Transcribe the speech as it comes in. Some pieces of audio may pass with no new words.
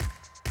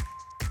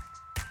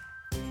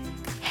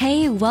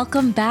Hey,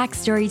 welcome back,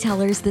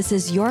 storytellers. This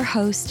is your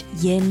host,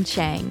 Yin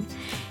Chang.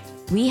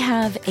 We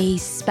have a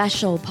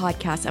special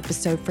podcast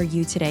episode for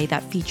you today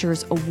that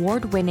features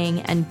award-winning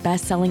and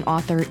best-selling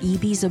author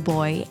Ibi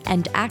Zoboi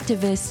and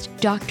activist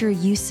Dr.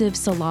 Yusuf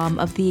Salaam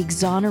of the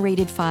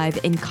Exonerated Five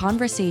in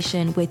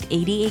conversation with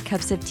 88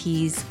 Cups of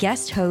Tea's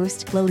guest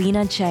host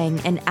Lalina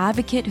Chang, an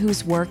advocate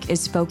whose work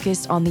is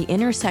focused on the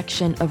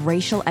intersection of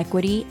racial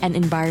equity and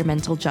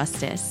environmental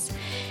justice.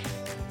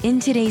 In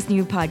today's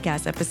new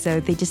podcast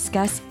episode, they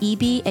discuss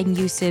Ibi and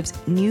Yusuf's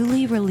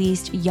newly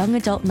released young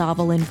adult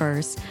novel in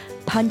verse,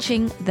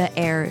 Punching the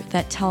Air,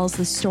 that tells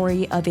the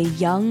story of a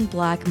young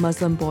Black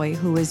Muslim boy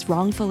who is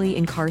wrongfully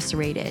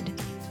incarcerated.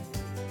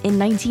 In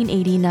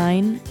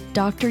 1989,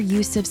 Dr.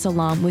 Yusuf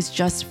Salaam was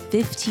just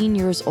 15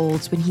 years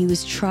old when he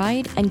was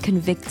tried and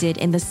convicted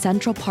in the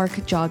Central Park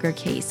jogger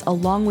case,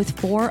 along with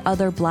 4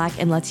 other Black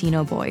and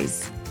Latino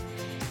boys.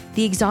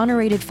 The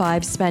Exonerated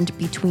Five spent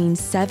between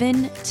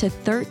 7 to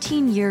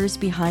 13 years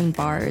behind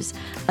bars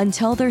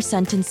until their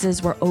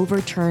sentences were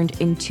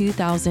overturned in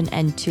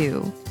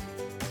 2002.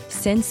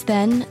 Since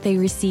then, they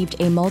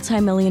received a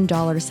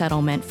multi-million-dollar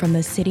settlement from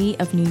the city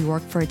of New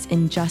York for its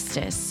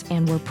injustice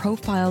and were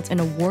profiled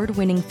in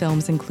award-winning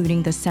films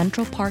including the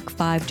Central Park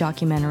 5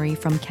 documentary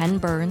from Ken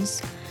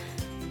Burns,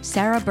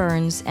 Sarah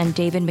Burns, and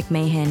David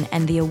McMahon,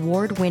 and the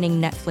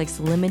award-winning Netflix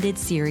limited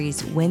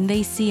series When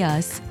They See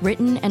Us,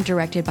 written and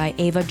directed by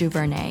Ava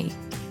DuVernay.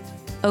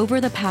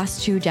 Over the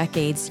past 2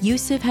 decades,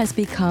 Yusuf has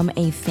become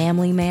a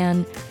family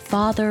man,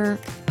 father,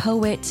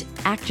 poet,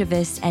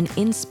 activist, and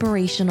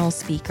inspirational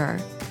speaker.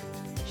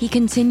 He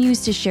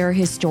continues to share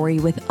his story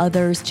with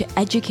others to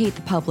educate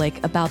the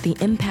public about the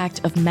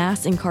impact of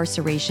mass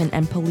incarceration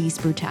and police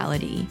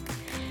brutality.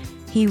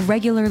 He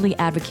regularly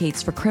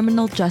advocates for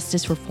criminal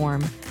justice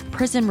reform,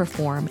 prison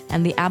reform,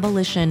 and the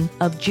abolition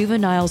of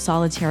juvenile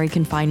solitary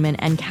confinement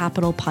and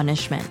capital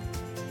punishment.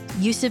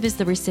 Yusuf is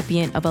the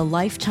recipient of a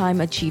Lifetime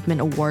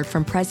Achievement Award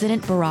from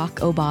President Barack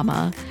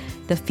Obama,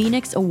 the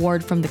Phoenix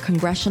Award from the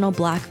Congressional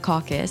Black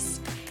Caucus,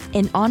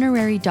 an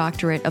honorary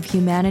doctorate of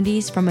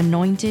humanities from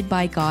Anointed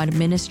by God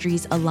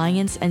Ministries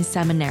Alliance and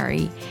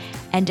Seminary,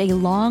 and a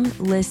long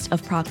list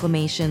of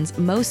proclamations,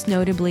 most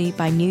notably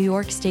by New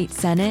York State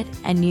Senate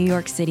and New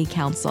York City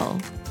Council.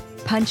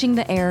 Punching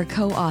the Air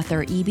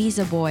co-author Ibi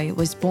Zoboi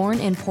was born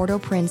in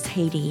Port-au-Prince,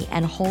 Haiti,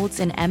 and holds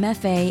an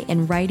MFA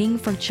in Writing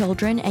for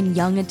Children and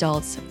Young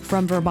Adults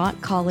from Vermont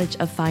College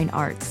of Fine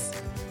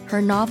Arts.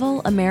 Her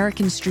novel,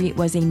 American Street,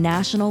 was a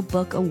National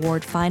Book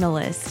Award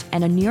finalist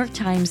and a New York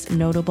Times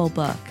notable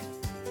book.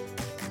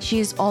 She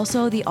is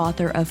also the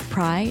author of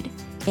Pride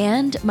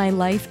and My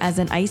Life as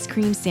an Ice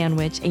Cream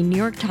Sandwich, a New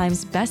York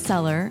Times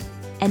bestseller,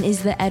 and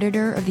is the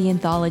editor of the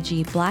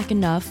anthology Black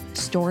Enough: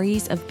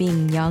 Stories of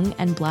Being Young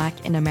and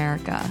Black in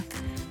America.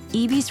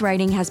 Ibi's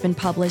writing has been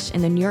published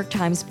in the New York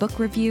Times Book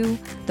Review,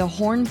 the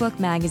Hornbook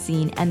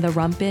Magazine, and the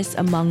Rumpus,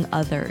 among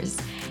others.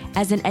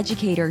 As an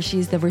educator, she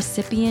is the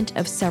recipient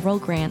of several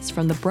grants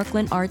from the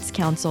Brooklyn Arts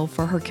Council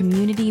for her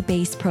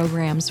community-based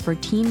programs for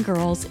teen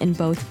girls in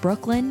both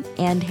Brooklyn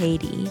and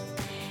Haiti.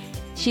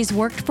 She's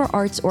worked for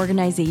arts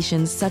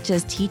organizations such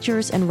as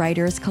Teachers and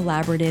Writers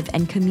Collaborative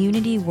and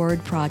Community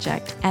Word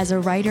Project as a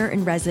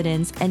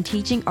writer-in-residence and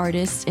teaching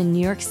artist in New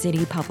York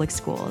City public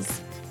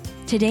schools.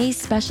 Today's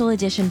special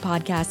edition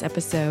podcast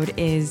episode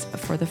is,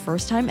 for the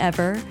first time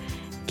ever,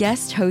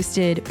 guest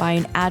hosted by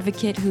an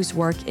advocate whose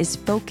work is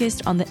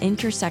focused on the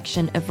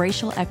intersection of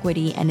racial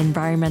equity and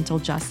environmental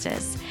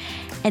justice.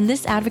 And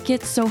this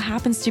advocate so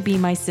happens to be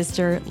my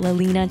sister,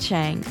 Lalina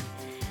Chang.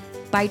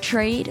 By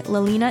trade,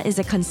 Lalina is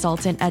a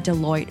consultant at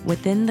Deloitte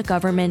within the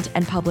government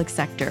and public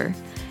sector.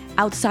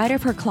 Outside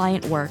of her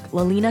client work,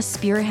 Lalina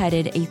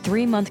spearheaded a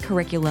 3-month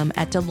curriculum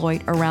at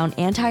Deloitte around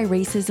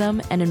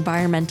anti-racism and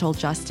environmental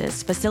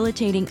justice,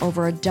 facilitating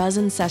over a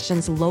dozen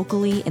sessions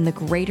locally in the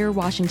greater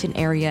Washington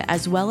area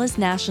as well as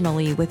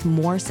nationally, with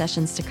more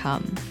sessions to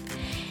come.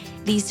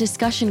 These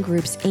discussion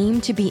groups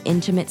aim to be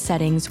intimate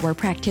settings where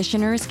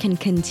practitioners can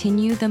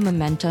continue the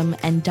momentum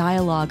and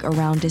dialogue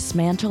around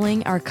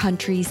dismantling our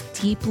country's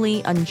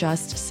deeply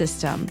unjust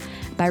system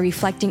by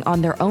reflecting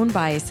on their own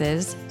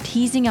biases,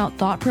 teasing out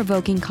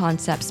thought-provoking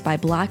concepts by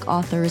Black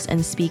authors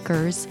and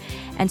speakers,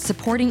 and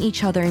supporting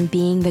each other in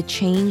being the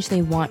change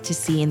they want to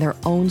see in their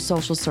own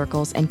social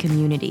circles and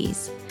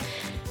communities.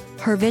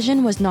 Her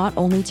vision was not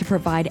only to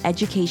provide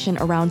education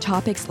around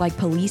topics like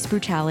police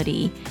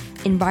brutality,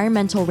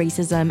 environmental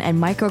racism,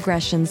 and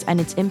microaggressions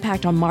and its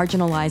impact on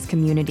marginalized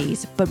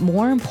communities, but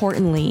more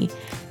importantly,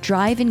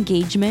 drive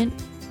engagement,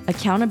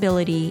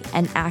 accountability,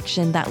 and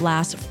action that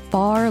lasts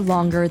far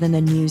longer than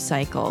the news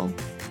cycle.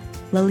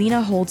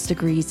 Lalina holds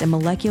degrees in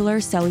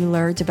molecular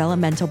cellular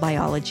developmental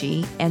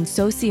biology and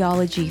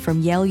sociology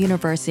from Yale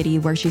University,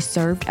 where she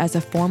served as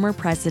a former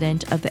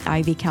president of the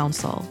Ivy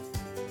Council.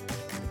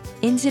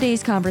 In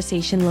today's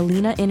conversation,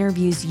 Lalina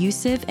interviews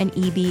Yusuf and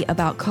Ibi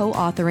about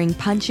co-authoring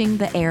Punching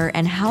the Air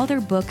and how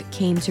their book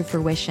came to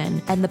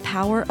fruition and the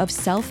power of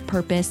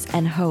self-purpose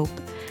and hope.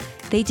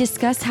 They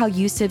discuss how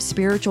Yusuf's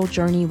spiritual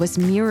journey was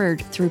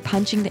mirrored through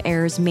Punching the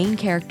Air's main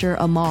character,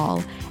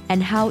 Amal,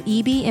 and how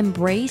Ibi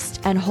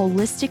embraced and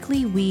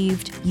holistically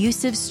weaved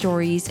Yusuf's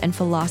stories and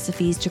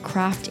philosophies to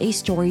craft a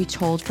story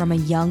told from a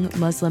young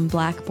Muslim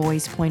Black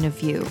boy's point of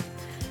view.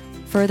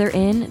 Further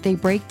in, they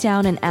break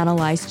down and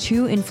analyze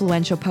two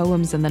influential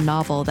poems in the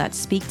novel that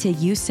speak to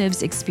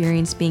Yusuf's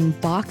experience being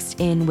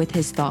boxed in with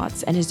his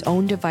thoughts and his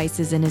own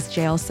devices in his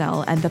jail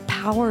cell, and the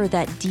power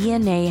that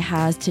DNA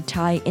has to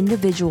tie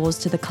individuals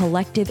to the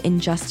collective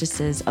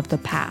injustices of the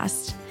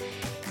past.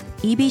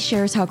 Ibi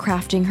shares how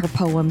crafting her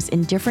poems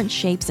in different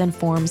shapes and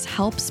forms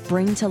helps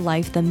bring to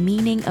life the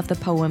meaning of the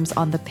poems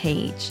on the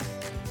page.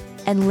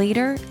 And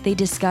later, they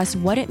discuss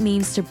what it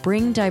means to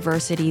bring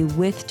diversity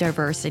with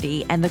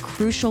diversity and the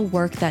crucial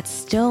work that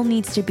still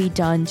needs to be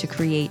done to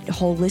create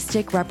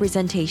holistic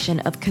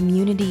representation of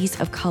communities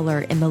of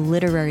color in the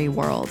literary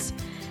world.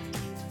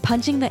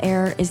 Punching the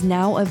Air is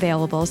now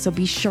available, so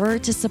be sure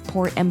to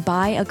support and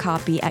buy a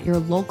copy at your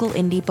local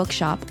indie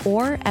bookshop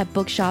or at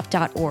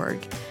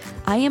bookshop.org.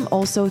 I am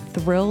also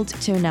thrilled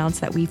to announce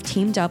that we've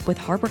teamed up with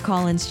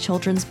HarperCollins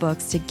Children's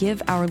Books to give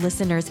our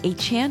listeners a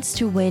chance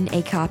to win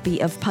a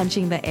copy of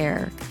Punching the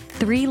Air.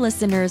 3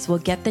 listeners will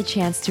get the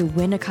chance to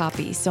win a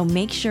copy, so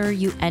make sure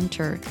you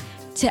enter.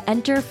 To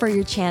enter for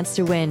your chance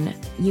to win,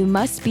 you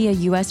must be a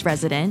U.S.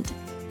 resident,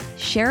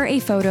 share a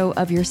photo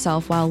of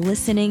yourself while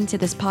listening to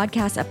this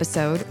podcast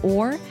episode,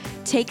 or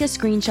take a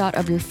screenshot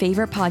of your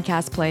favorite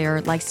podcast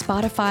player like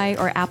Spotify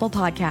or Apple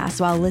Podcasts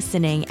while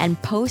listening and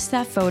post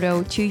that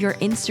photo to your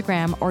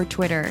Instagram or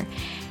Twitter.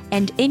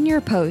 And in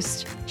your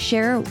post,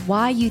 share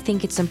why you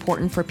think it's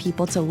important for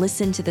people to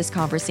listen to this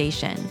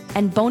conversation.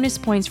 And bonus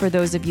points for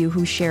those of you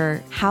who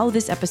share how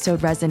this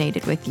episode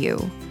resonated with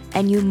you.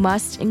 And you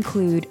must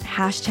include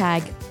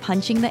hashtag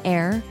punching the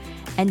air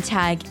and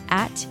tag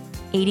at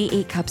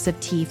 88 cups of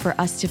tea for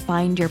us to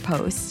find your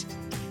post.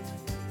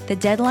 The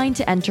deadline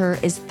to enter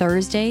is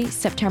Thursday,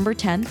 September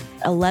 10th,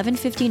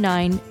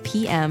 11:59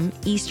 p.m.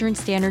 Eastern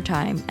Standard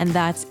Time, and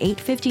that's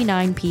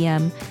 8:59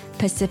 p.m.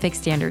 Pacific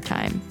Standard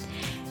Time.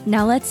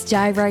 Now let's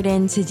dive right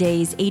into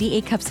today's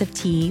 88 Cups of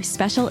Tea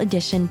special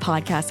edition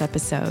podcast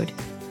episode.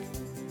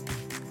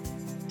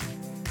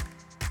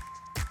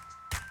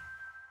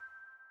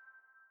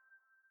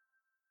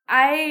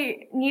 I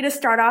need to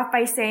start off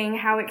by saying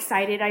how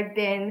excited I've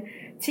been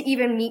to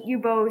even meet you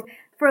both.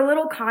 For a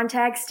little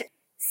context,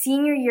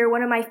 senior year,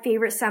 one of my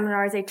favorite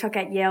seminars I took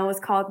at Yale was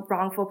called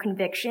Wrongful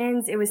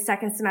Convictions. It was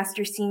second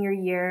semester senior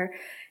year.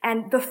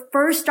 And the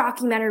first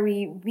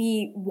documentary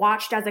we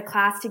watched as a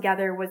class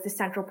together was the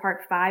Central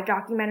Park 5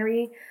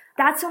 documentary.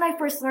 That's when I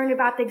first learned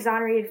about the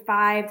Exonerated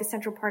Five, the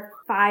Central Park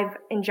 5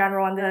 in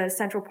general, and the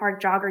Central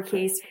Park jogger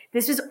case.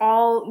 This was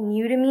all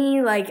new to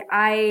me. Like,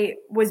 I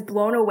was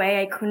blown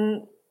away. I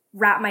couldn't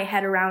wrap my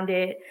head around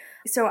it.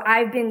 So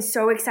I've been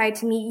so excited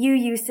to meet you,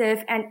 Yusuf,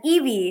 and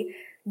Ibi.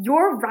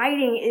 Your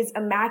writing is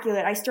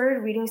immaculate. I started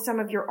reading some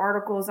of your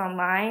articles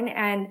online,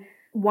 and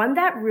one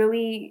that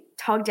really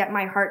tugged at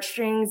my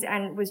heartstrings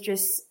and was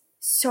just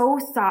so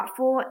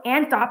thoughtful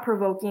and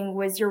thought-provoking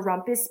was your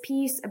Rumpus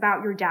piece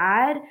about your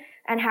dad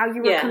and how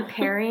you were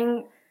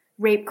comparing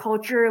rape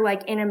culture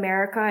like in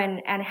America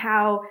and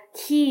how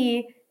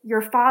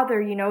your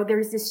father, you know,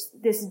 there's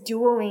this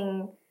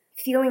dueling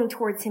feeling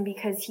towards him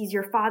because he's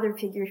your father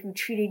figure who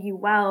treated you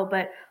well,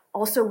 but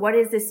also what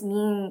does this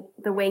mean,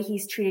 the way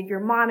he's treated your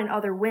mom and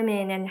other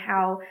women, and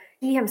how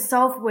he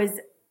himself was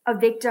a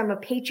victim of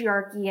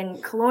patriarchy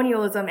and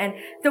colonialism. And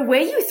the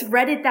way you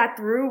threaded that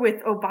through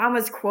with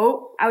Obama's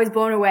quote, I was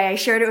blown away. I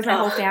shared it with my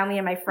whole family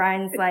and my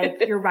friends. Like,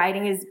 your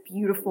writing is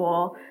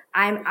beautiful.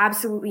 I'm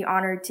absolutely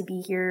honored to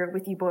be here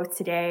with you both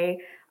today.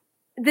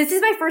 This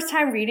is my first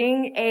time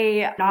reading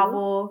a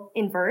novel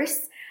in verse,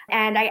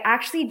 and I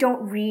actually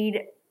don't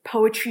read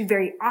poetry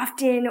very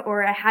often,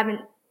 or I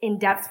haven't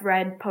in-depth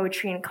read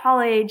poetry in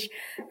college,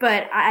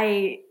 but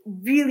I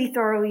really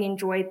thoroughly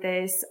enjoyed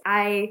this.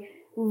 I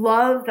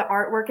love the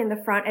artwork in the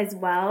front as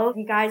well.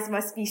 You guys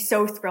must be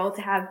so thrilled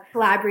to have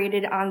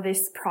collaborated on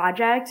this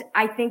project.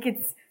 I think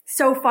it's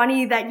so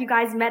funny that you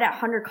guys met at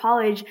Hunter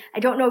College.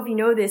 I don't know if you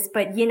know this,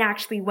 but Yin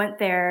actually went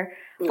there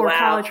for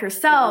college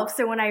herself.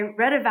 So when I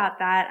read about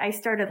that, I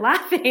started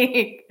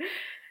laughing.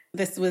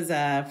 This was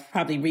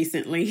probably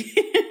recently.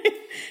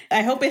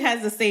 I hope it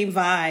has the same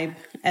vibe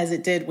as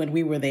it did when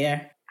we were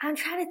there. I'm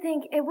trying to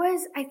think.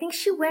 I think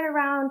she went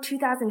around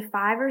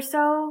 2005 or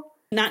so.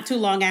 Not too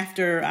long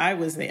after I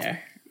was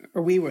there,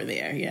 or we were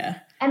there, yeah.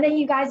 And then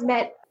you guys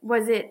met,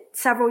 was it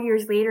several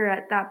years later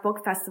at that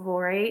book festival,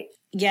 right?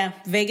 Yeah,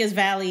 Vegas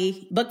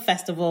Valley Book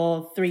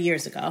Festival 3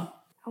 years ago.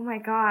 Oh my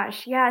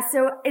gosh, yeah.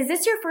 So is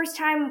this your first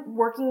time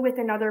working with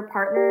another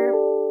partner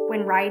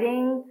when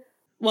writing?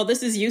 Well,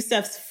 this is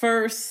Yusuf's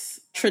first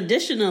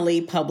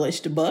traditionally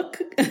published book.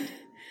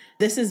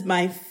 This is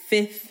my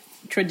 5th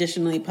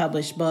traditionally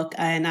published book,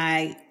 and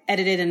I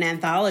edited an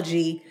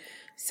anthology.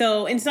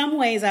 So in some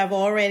ways, I've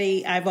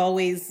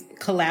always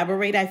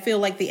collaborated. I feel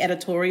like the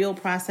editorial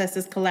process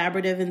is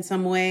collaborative in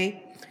some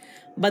way,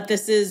 but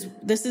this is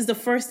the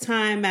first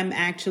time I'm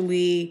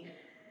actually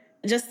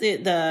just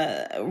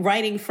the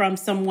writing from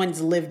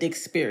someone's lived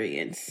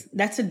experience.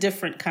 That's a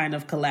different kind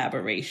of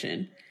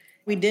collaboration.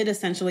 We did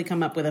essentially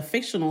come up with a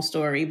fictional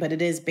story, but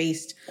it is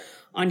based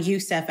on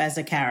Yusef as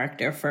a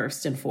character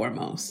first and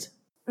foremost.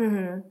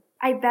 Mm-hmm.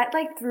 I bet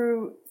like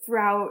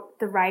throughout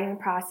the writing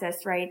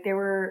process, right, there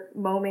were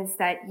moments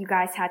that you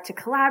guys had to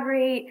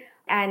collaborate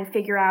and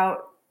figure out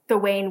the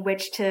way in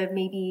which to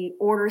maybe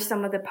order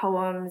some of the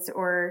poems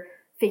or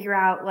figure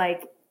out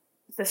like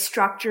the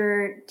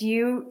structure. Do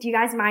you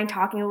guys mind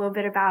talking a little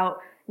bit about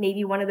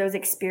maybe one of those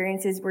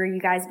experiences where you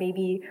guys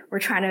maybe were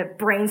trying to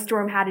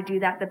brainstorm how to do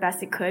that the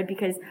best it could?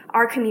 Because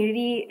our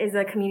community is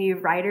a community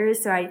of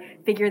writers, so I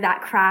figure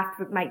that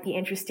craft might be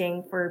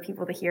interesting for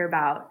people to hear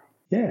about.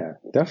 Yeah,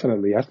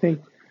 definitely. I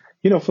think,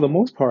 for the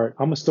most part,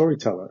 I'm a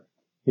storyteller,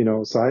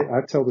 so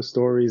I tell the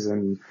stories,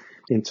 and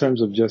in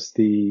terms of just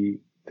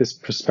this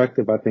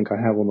perspective I think I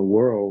have on the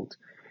world,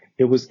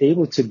 it was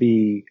able to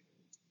be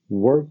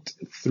worked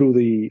through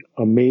the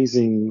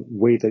amazing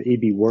way that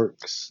E.B.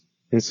 works.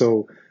 And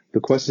so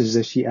the questions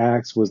that she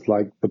asked was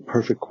like the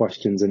perfect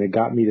questions, and it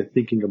got me to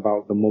thinking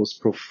about the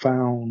most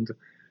profound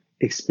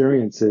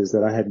experiences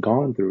that I had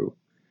gone through.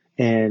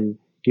 And,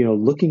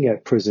 looking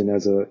at prison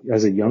as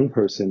a young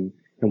person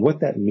and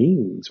what that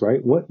means, right?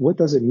 What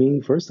does it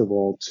mean, first of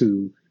all,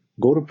 to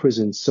go to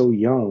prison so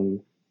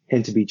young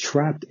and to be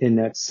trapped in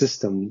that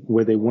system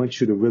where they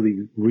want you to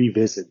really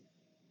revisit?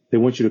 They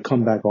want you to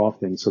come back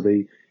often. So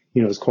they,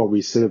 it's called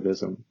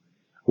recidivism.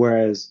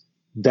 Whereas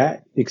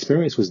that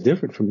experience was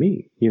different for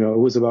me. It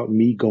was about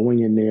me going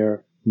in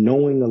there,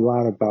 knowing a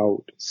lot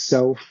about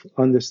self,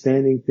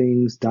 understanding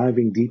things,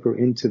 diving deeper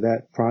into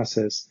that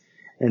process,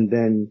 and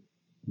then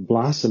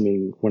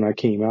blossoming when I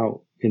came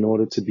out in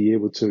order to be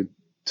able to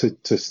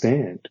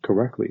stand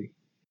correctly.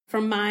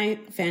 From my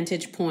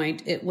vantage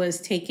point, it was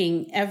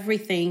taking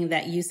everything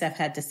that Yusef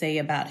had to say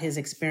about his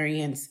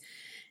experience.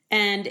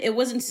 And it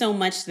wasn't so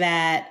much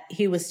that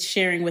he was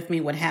sharing with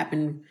me what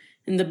happened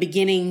in the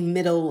beginning,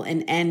 middle,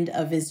 and end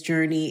of his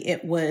journey.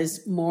 It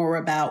was more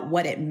about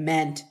what it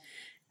meant.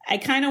 I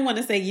kind of want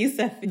to say,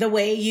 Yusef, the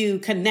way you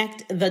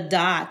connect the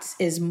dots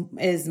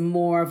is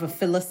more of a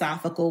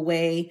philosophical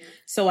way.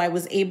 So I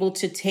was able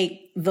to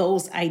take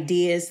those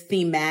ideas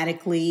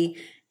thematically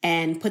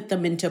and put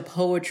them into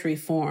poetry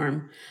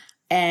form.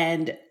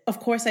 And of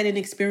course, I didn't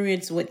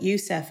experience what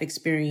Yusef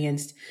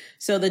experienced.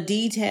 So the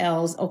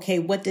details, okay,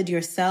 what did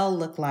your cell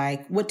look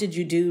like? What did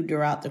you do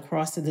throughout the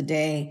course of the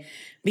day?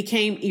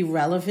 Became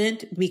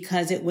irrelevant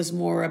because it was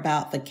more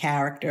about the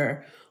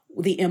character,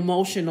 the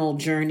emotional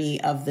journey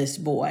of this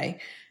boy,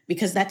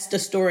 because that's the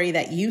story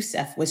that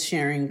Yusef was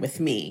sharing with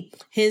me,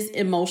 his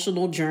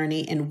emotional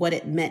journey and what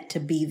it meant to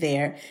be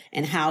there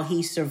and how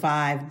he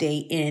survived day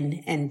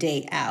in and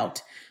day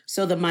out.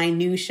 So the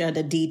minutia,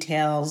 the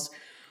details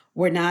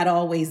were not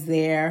always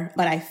there,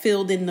 but I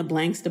filled in the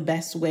blanks the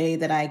best way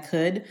that I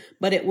could.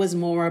 But it was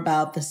more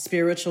about the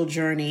spiritual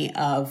journey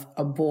of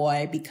a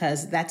boy,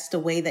 because that's the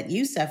way that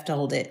Yusef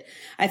told it.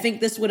 I think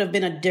this would have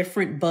been a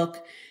different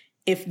book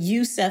if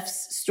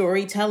Yusef's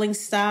storytelling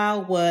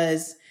style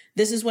was,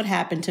 this is what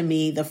happened to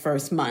me the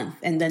first month,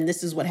 and then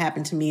this is what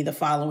happened to me the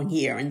following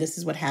year, and this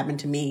is what happened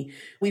to me.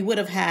 We would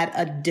have had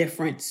a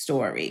different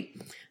story.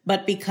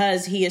 But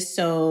because he is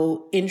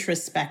so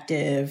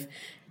introspective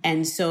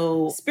and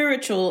so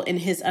spiritual in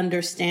his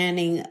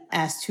understanding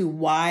as to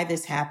why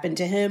this happened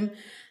to him,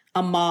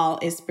 Amal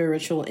is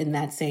spiritual in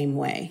that same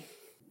way.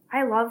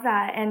 I love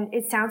that. And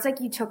it sounds like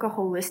you took a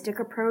holistic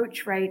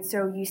approach, right?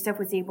 So Yusef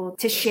was able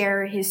to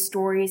share his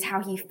stories,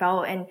 how he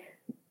felt, and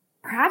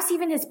perhaps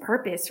even his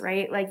purpose,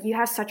 right? Like you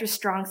have such a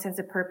strong sense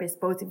of purpose,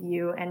 both of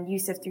you, and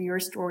Yusef, through your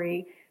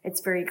story,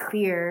 it's very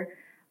clear.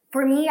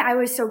 For me, I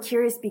was so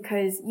curious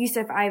because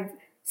Yusef, I've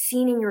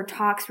seen in your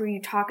talks where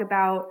you talk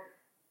about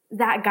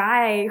that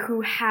guy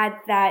who had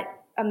that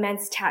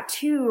immense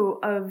tattoo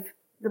of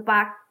the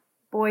Black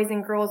boys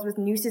and girls with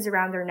nooses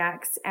around their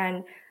necks.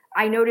 And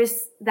I noticed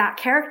that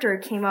character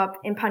came up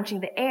in Punching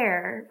the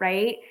Air,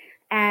 right?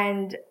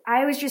 And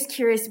I was just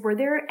curious, were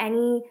there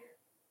any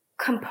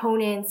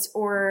components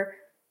or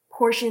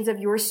portions of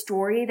your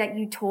story that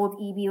you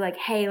told E.B. like,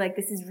 hey, like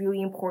this is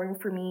really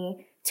important for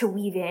me to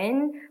weave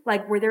in?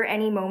 Like, were there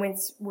any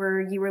moments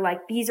where you were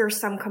like, these are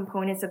some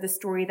components of the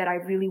story that I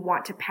really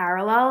want to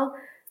parallel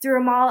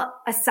through Amal,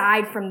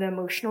 aside from the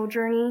emotional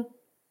journey?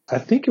 I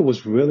think it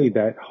was really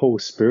that whole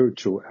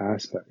spiritual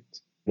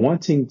aspect,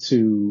 wanting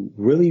to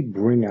really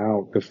bring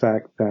out the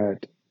fact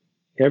that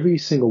every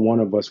single one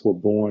of us were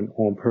born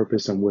on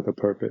purpose and with a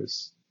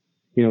purpose.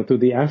 Through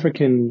the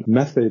African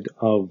method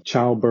of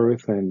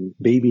childbirth and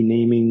baby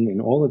naming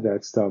and all of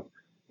that stuff,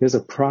 there's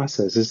a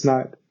process. It's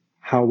not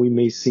how we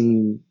may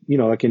seem,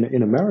 like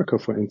in America,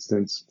 for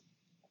instance,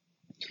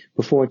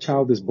 before a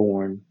child is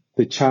born,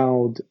 the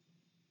child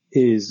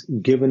is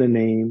given a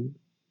name.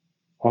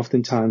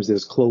 Oftentimes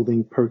there's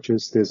clothing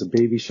purchased, there's a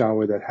baby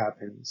shower that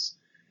happens,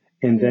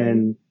 and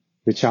then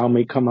the child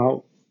may come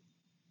out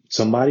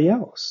somebody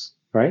else,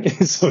 right?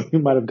 So you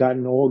might have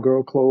gotten all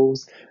girl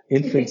clothes,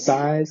 infant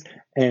size,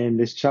 and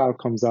this child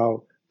comes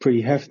out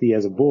pretty hefty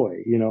as a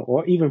boy,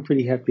 or even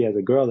pretty hefty as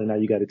a girl, and now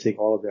you got to take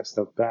all of that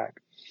stuff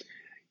back.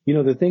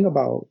 The thing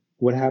about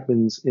what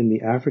happens in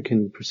the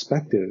African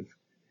perspective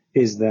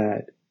is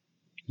that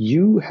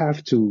you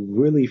have to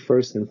really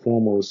first and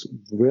foremost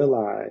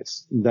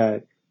realize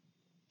that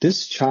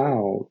this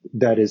child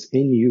that is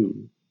in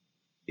you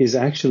is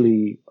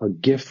actually a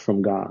gift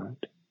from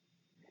God.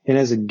 And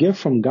as a gift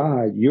from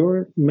God,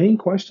 your main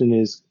question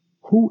is,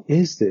 who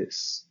is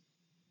this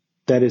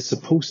that is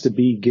supposed to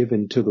be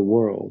given to the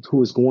world,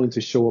 who is going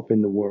to show up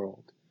in the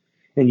world?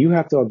 And you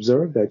have to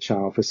observe that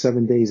child for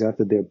 7 days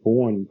after they're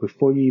born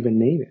before you even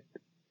name it.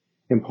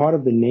 And part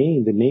of the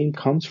name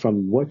comes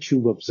from what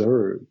you've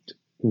observed,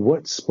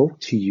 what spoke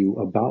to you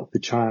about the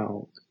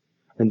child.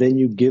 And then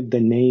you give the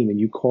name and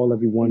you call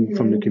everyone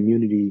from the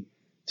community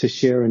to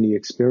share in the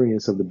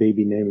experience of the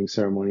baby naming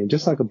ceremony. And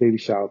just like a baby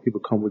shower, people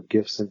come with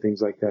gifts and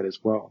things like that as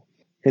well.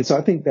 And so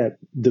I think that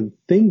the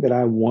thing that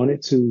I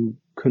wanted to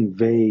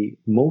convey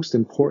most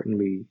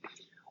importantly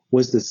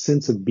was the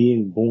sense of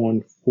being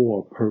born for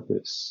a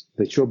purpose,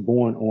 that you're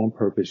born on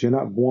purpose. You're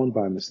not born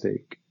by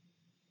mistake.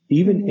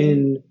 Even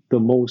in the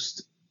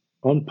most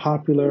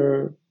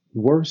unpopular,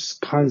 worst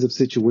kinds of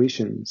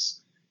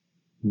situations,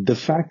 the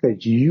fact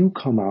that you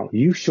come out,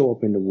 you show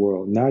up in the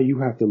world, now you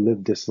have to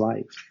live this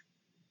life.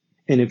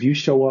 And if you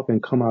show up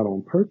and come out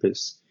on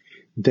purpose,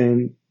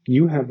 then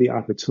you have the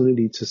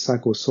opportunity to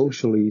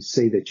psychosocially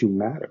say that you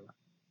matter,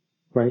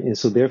 right? And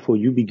so therefore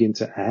you begin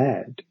to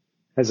add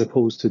as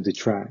opposed to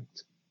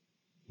detract.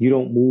 You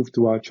don't move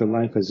throughout your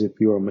life as if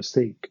you're a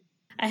mistake.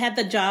 I had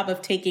the job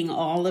of taking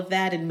all of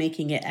that and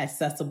making it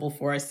accessible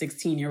for a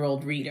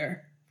 16-year-old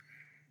reader.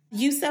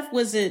 Yusuf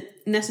wasn't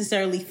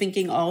necessarily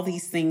thinking all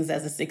these things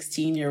as a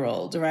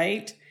 16-year-old,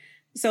 right?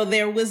 So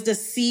there was the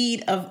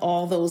seed of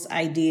all those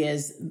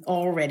ideas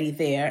already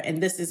there.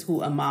 And this is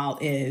who Amal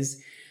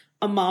is.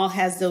 Amal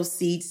has those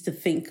seeds to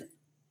think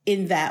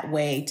in that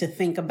way, to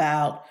think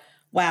about,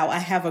 wow, I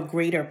have a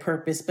greater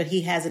purpose, but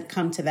he hasn't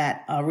come to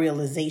that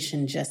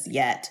realization just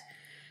yet.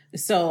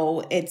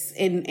 So it's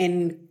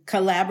in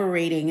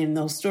collaborating in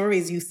those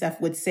stories, Yusuf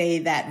would say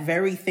that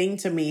very thing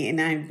to me. And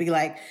I'd be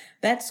like,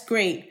 that's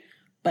great.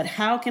 But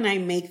how can I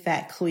make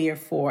that clear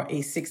for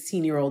a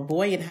 16-year-old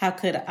boy? And how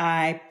could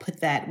I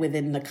put that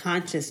within the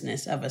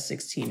consciousness of a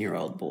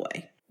 16-year-old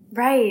boy?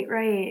 Right,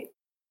 right.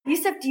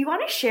 Yusuf, do you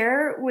want to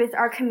share with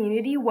our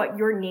community what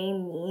your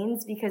name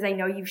means? Because I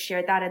know you've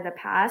shared that in the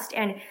past.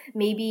 And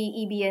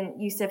maybe Ibi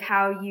and Yusuf,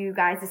 how you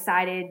guys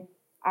decided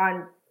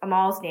on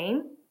Amal's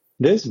name?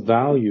 There's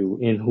value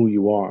in who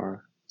you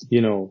are,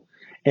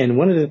 and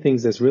one of the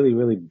things that's really,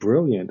 really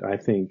brilliant, I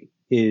think,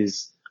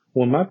 is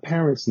when my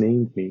parents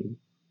named me,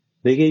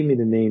 they gave me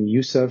the name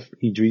Yusuf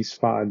Idris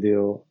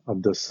Fa'adil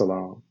Abdus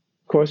Salam.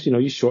 Of course,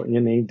 you shorten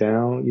your name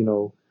down.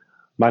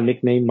 My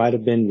nickname might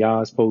have been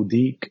Yaz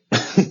Podik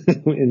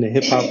in the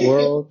hip hop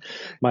world.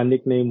 My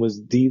nickname was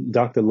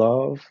Dr.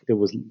 Love. It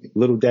was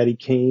Little Daddy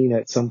Kane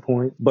at some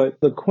point. But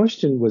the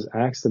question was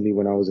asked of me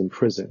when I was in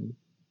prison,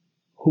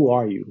 who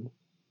are you?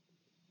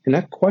 And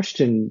that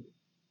question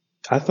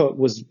I thought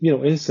was,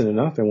 innocent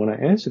enough. And when I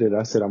answered it,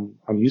 I said,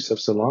 I'm Yusuf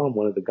Salam,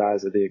 one of the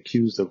guys that they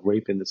accused of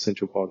raping the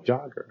Central Park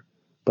jogger.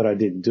 But I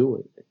didn't do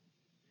it.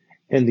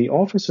 And the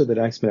officer that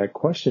asked me that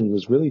question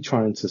was really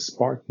trying to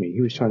spark me.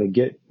 He was trying to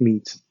get me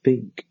to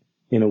think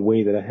in a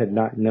way that I had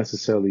not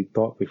necessarily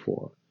thought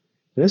before.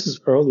 And this is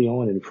early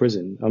on in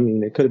prison. I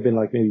mean, it could have been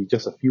like maybe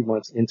just a few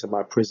months into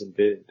my prison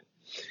bid.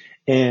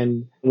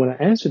 And when I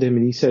answered him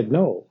and he said,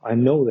 no, I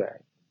know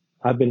that.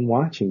 I've been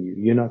watching you.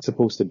 You're not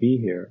supposed to be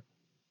here.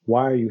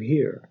 Why are you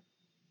here?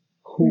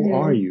 Who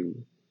are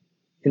you?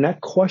 And that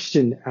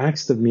question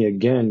asked of me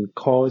again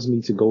caused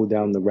me to go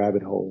down the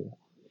rabbit hole.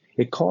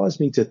 It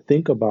caused me to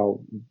think about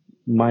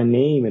my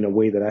name in a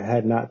way that I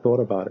had not thought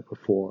about it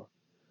before,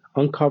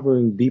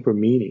 uncovering deeper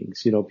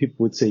meanings. People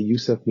would say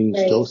Yusuf means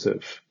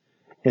Joseph,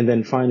 and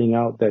then finding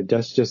out that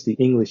that's just the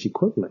English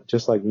equivalent,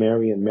 just like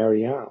Mary and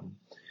Maryam.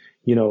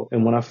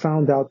 And when I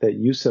found out that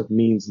Yusuf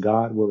means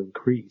God will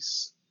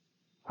increase,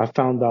 I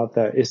found out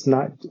that it's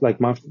not like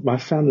my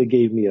family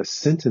gave me a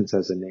sentence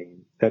as a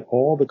name, that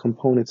all the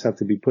components have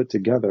to be put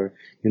together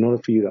in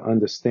order for you to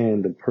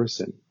understand the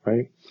person,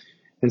 right?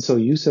 And so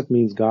Yusuf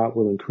means God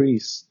will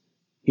increase.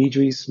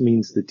 Idris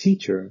means the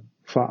teacher.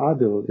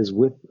 Fa'adil is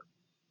with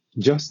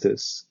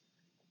justice.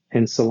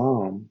 And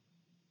Salam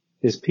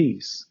is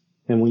peace.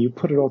 And when you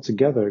put it all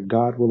together,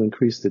 God will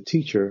increase the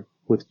teacher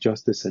with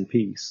justice and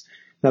peace.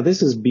 Now,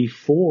 this is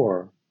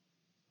before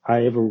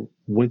I ever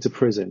went to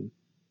prison.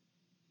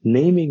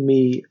 Naming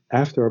me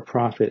after a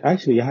prophet.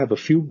 Actually, I have a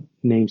few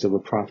names of a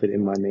prophet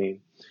in my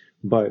name.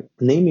 But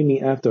naming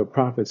me after a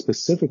prophet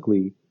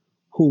specifically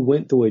who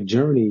went through a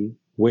journey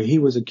where he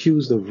was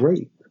accused of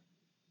rape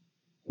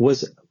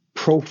was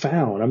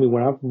profound. I mean,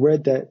 when I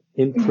read that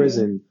in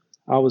prison,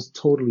 I was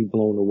totally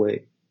blown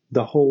away.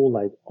 The whole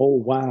oh,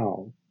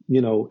 wow.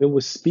 It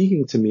was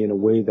speaking to me in a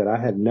way that I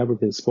had never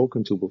been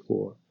spoken to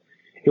before.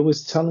 It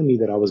was telling me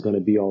that I was going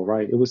to be all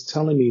right. It was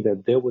telling me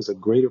that there was a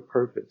greater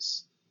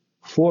purpose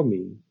for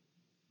me,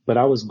 but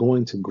I was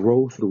going to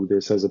grow through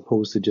this as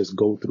opposed to just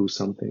go through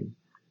something,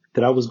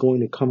 that I was going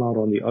to come out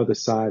on the other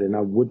side and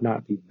I would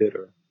not be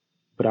bitter,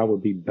 but I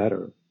would be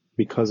better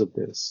because of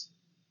this.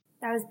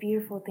 That was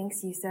beautiful.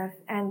 Thanks, Yusuf.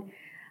 And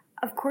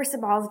Of course,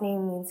 Amal's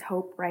name means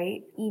hope,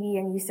 right? Evie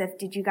and Yusuf,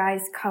 did you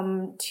guys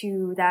come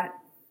to that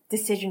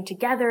decision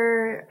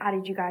together? How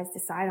did you guys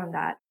decide on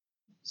that?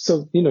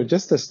 So,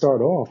 just to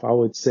start off, I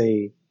would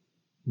say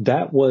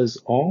that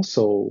was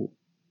also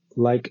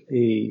like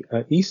a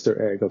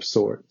Easter egg of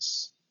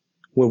sorts,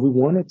 where we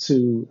wanted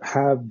to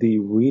have the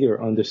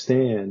reader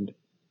understand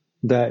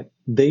that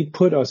they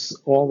put us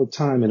all the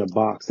time in a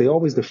box. They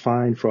always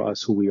define for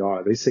us who we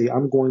are. They say,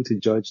 I'm going to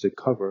judge the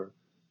cover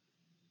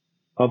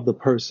of the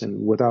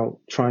person without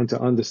trying to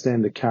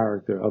understand the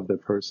character of the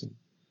person.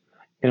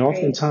 And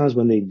oftentimes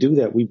when they do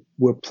that,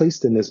 we're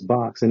placed in this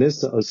box. And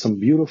there's some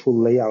beautiful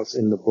layouts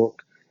in the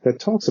book that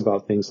talks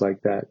about things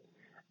like that.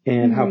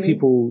 And how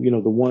people,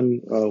 the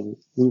one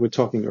we were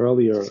talking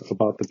earlier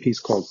about the piece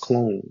called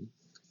Clone.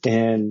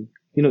 And,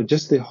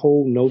 just the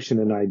whole notion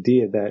and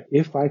idea that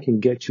if I can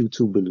get you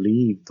to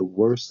believe the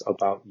worst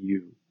about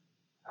you,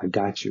 I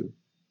got you.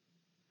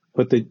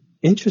 But the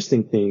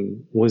interesting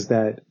thing was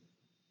that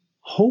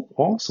Hope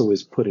also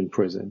is put in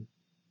prison.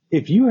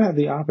 If you have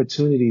the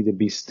opportunity to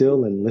be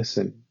still and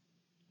listen,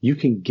 you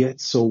can get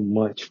so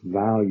much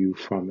value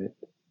from it.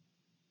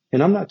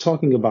 And I'm not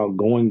talking about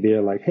going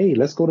there like, hey,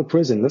 let's go to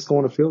prison. Let's go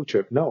on a field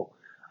trip. No,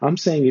 I'm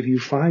saying if you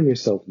find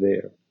yourself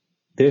there,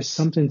 there's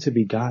something to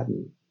be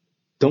gotten.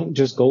 Don't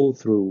just go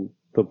through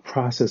the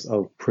process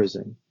of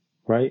prison,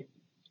 right?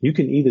 You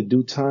can either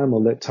do time or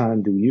let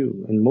time do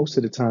you. And most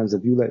of the times,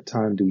 if you let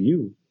time do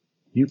you,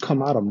 you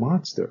come out a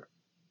monster.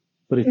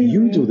 But if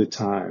you do the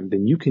time,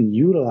 then you can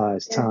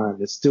utilize time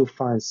and still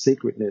find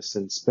sacredness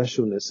and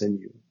specialness in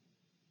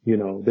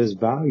you. There's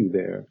value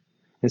there.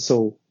 And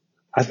so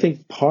I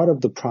think part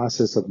of the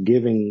process of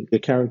giving the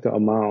character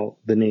Amal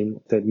the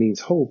name that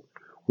means hope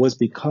was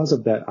because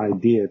of that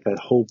idea that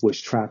Hope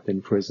was trapped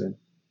in prison.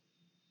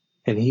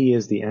 And he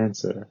is the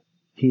answer.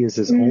 He is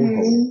his own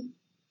hope.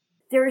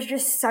 There's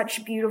just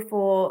such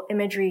beautiful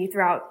imagery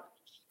throughout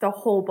the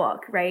whole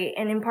book, right?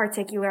 And in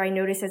particular, I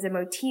noticed as a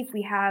motif,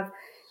 we have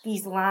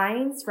these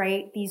lines,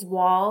 right? These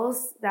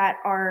walls that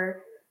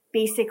are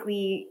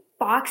basically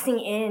boxing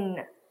in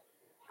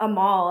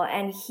Amal,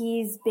 and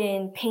he's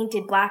been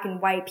painted black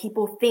and white.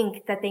 People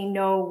think that they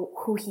know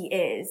who he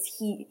is.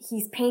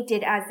 He's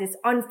painted as this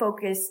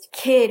unfocused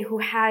kid who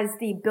has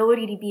the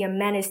ability to be a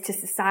menace to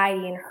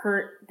society and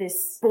hurt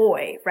this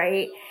boy,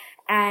 right?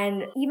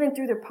 And even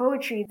through the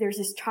poetry, there's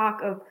this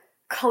talk of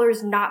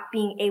colors not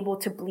being able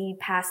to bleed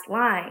past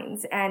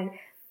lines. And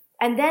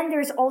then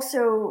there's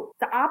also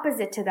the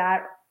opposite to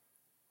that,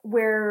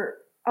 where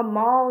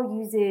Amal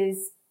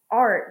uses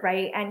art,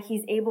 right? And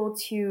he's able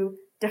to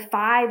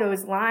defy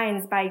those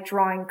lines by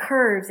drawing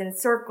curves and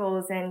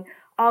circles and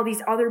all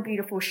these other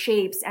beautiful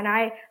shapes. And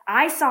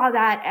I saw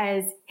that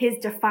as his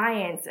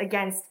defiance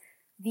against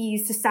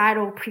these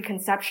societal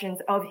preconceptions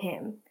of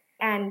him.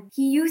 And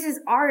he uses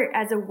art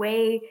as a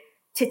way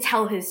to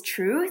tell his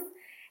truth.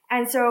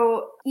 And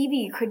so,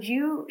 Evie, could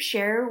you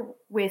share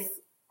with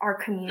our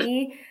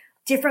community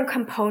different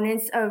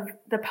components of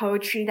the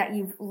poetry that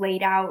you've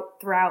laid out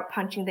throughout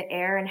Punching the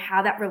Air and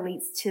how that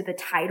relates to the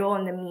title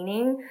and the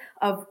meaning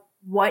of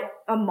what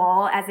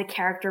Amal as a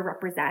character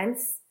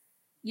represents?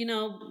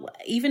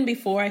 Even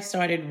before I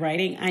started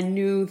writing, I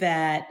knew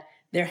that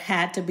there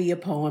had to be a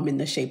poem in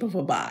the shape of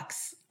a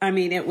box. I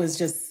mean, it was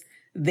just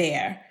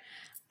there.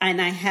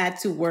 And I had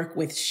to work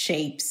with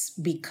shapes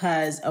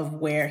because of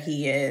where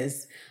he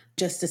is,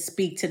 just to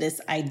speak to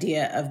this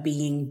idea of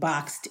being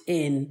boxed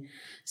in.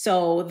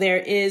 So there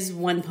is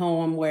one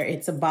poem where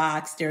it's a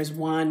box. There's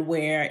one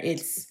where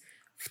it's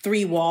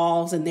 3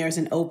 walls and there's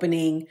an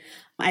opening.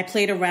 I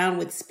played around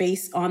with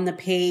space on the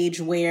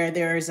page where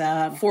there's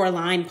a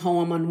 4-line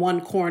poem on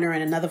one corner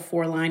and another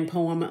 4-line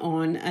poem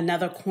on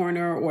another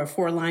corner, or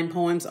 4-line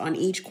poems on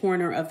each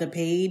corner of the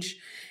page.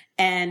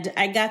 And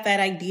I got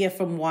that idea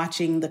from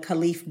watching the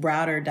Kalief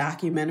Browder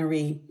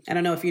documentary. I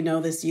don't know if you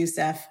know this,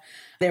 Yusuf.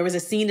 There was a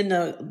scene in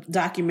the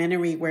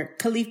documentary where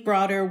Kalief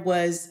Browder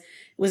was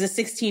a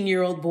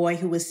 16-year-old boy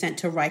who was sent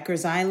to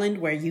Rikers Island,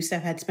 where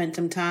Yusuf had spent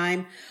some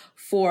time,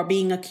 for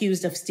being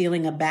accused of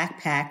stealing a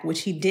backpack,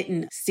 which he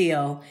didn't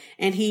steal.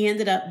 And he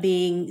ended up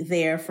being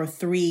there for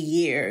 3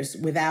 years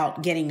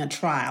without getting a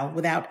trial,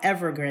 without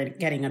ever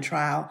getting a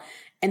trial.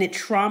 And it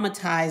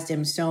traumatized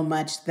him so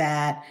much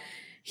that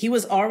he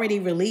was already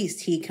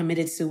released. He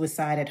committed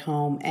suicide at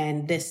home.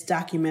 And this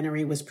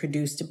documentary was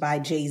produced by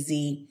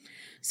Jay-Z.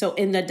 So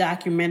in the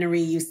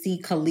documentary, you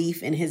see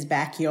Kalief in his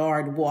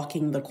backyard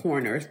walking the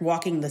corners,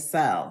 walking the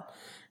cell.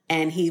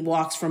 And he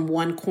walks from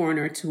one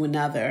corner to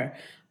another.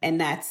 And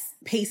that's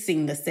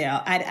pacing the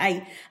cell.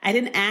 I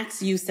didn't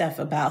ask Yusuf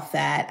about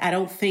that. I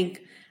don't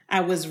think I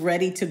was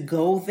ready to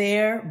go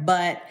there,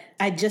 but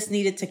I just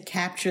needed to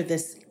capture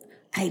this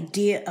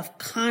idea of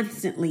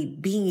constantly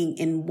being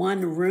in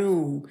one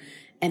room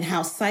and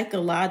how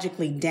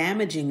psychologically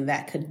damaging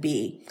that could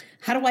be.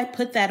 How do I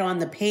put that on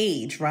the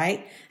page,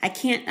 right?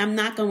 I'm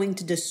not going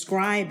to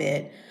describe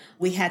it.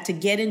 We had to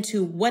get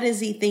into what is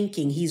he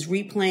thinking? He's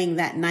replaying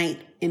that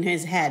night in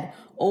his head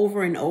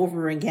over and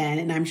over again.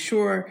 And I'm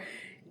sure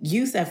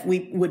Yusuf,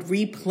 we would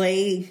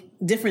replay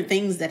different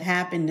things that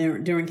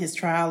happened during his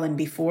trial and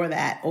before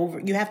that.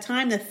 You have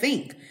time to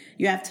think.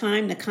 You have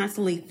time to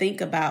constantly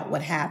think about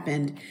what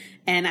happened.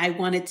 And I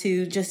wanted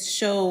to just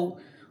show,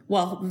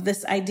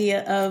 this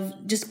idea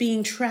of just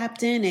being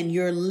trapped in and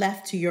you're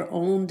left to your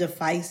own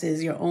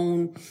devices, your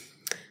own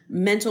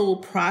mental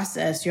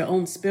process, your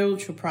own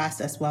spiritual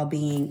process while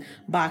being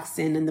boxed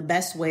in. And the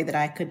best way that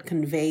I could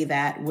convey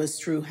that was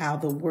through how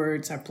the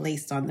words are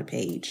placed on the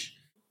page.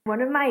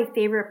 One of my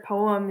favorite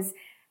poems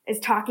is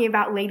talking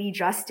about Lady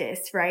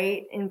Justice,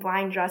 right? In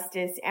Blind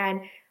Justice.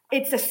 And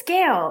it's a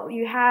scale.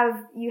 You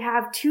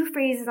have two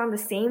phrases on the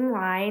same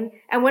line.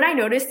 And when I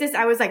noticed this,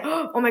 I was like,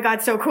 oh my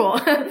God, so cool.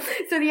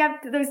 So you have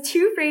those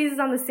two phrases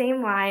on the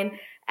same line.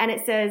 And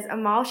it says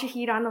Amal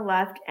Shahid on the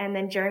left and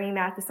then Jeremy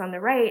Mathis on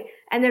the right.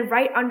 And then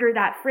right under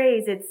that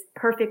phrase, it's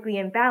perfectly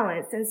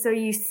imbalanced. And so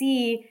you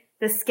see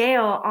the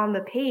scale on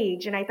the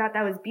page. And I thought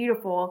that was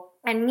beautiful.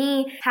 And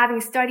me, having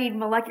studied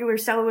molecular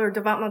cellular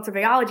developmental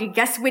biology,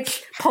 guess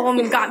which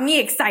poem got me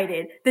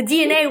excited? The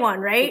DNA one,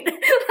 right?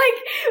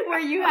 Like where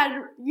you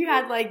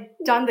had like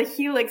done the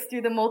helix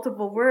through the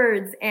multiple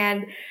words.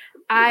 And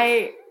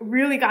I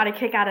really got a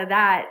kick out of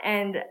that.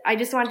 And I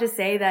just wanted to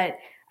say that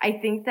I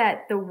think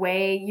that the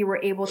way you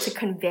were able to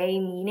convey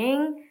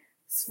meaning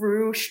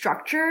through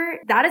structure,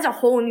 that is a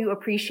whole new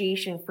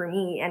appreciation for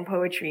me and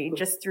poetry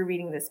just through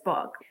reading this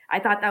book. I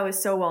thought that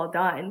was so well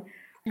done.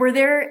 Were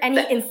there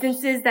any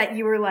instances that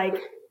you were like,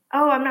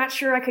 oh, I'm not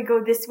sure I could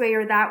go this way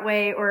or that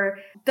way, or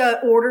the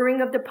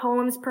ordering of the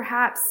poems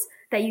perhaps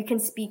that you can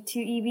speak to,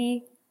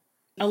 Evie?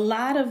 A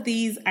lot of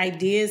these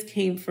ideas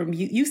came from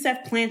you.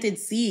 Yusef planted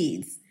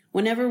seeds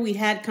whenever we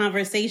had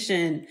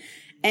conversation,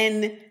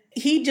 and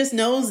he just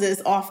knows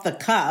this off the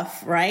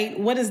cuff, right?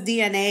 What is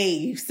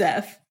DNA,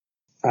 Yusef?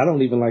 I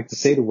don't even like to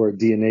say the word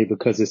DNA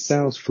because it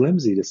sounds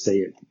flimsy to say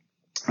it.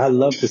 I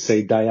love to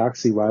say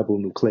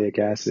deoxyribonucleic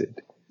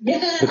acid.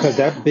 Yeah. Because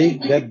that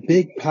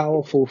big,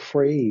 powerful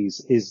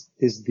phrase is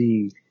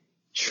the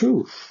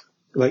truth.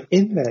 Like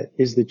in that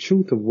is the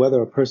truth of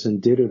whether a person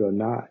did it or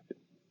not.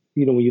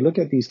 You know, when you look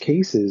at these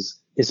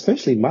cases,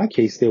 especially my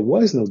case, there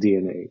was no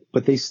DNA,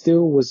 but they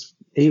still was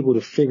able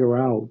to figure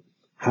out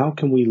how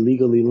can we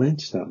legally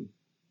lynch them,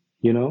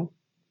 you know?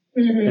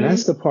 Mm-hmm. And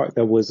that's the part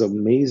that was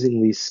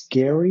amazingly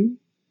scary,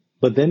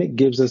 but then it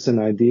gives us an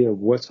idea of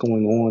what's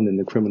going on in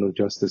the criminal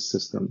justice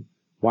system.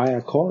 Why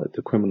I call it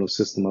the criminal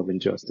system of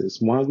injustice.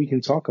 Why we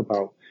can talk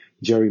about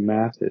Jerry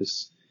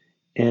Mathis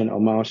and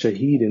Amal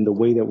Shahid in the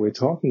way that we're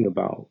talking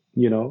about,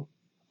 you know,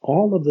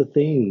 all of the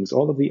things,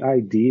 all of the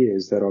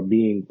ideas that are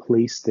being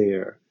placed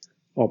there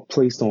are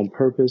placed on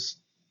purpose,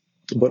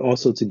 but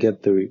also to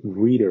get the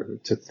reader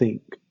to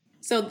think.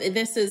 So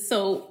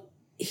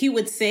he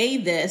would say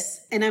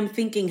this, and I'm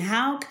thinking,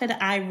 how could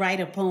I write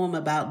a poem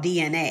about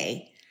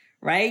DNA,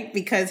 right?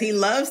 Because he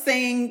loves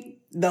saying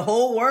the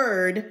whole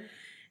word.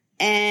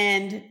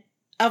 And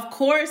of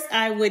course,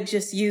 I would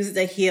just use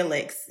the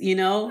helix, you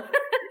know?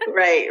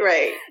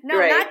 Right. No,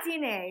 not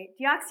DNA.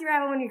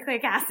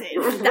 Deoxyribonucleic acid.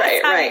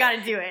 That's how you got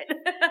to do it.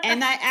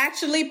 And I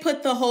actually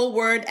put the whole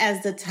word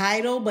as the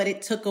title, but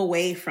it took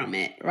away from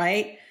it,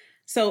 right?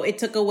 So it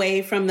took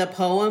away from the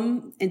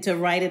poem and to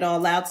write it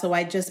all out. So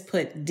I just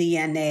put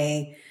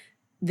DNA,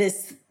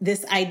 this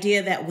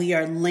idea that we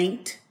are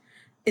linked.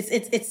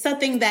 It's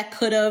something that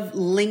could have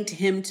linked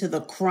him to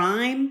the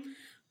crime.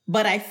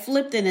 But I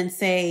flipped it and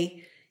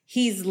say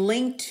he's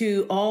linked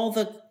to all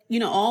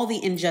the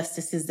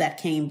injustices that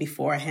came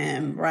before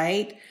him,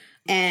 right?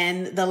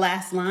 And the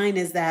last line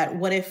is that,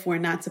 what if we're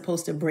not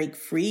supposed to break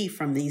free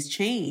from these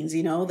chains?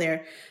 You know,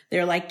 they're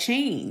like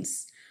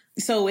chains.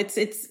 So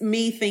it's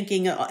me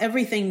thinking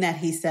everything that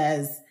he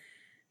says,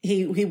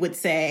 he would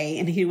say,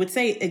 and he would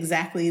say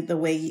exactly the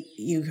way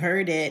you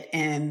heard it,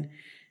 and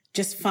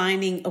just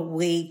finding a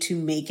way to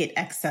make it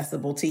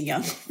accessible to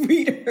young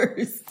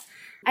readers.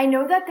 I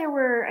know that there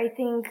were, I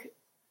think,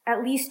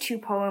 at least 2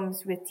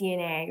 poems with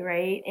DNA,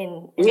 right,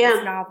 in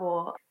this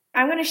novel.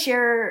 I'm going to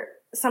share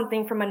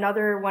something from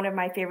another one of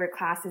my favorite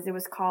classes. It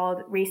was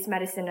called Race,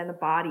 Medicine, and the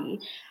Body.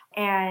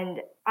 And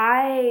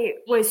I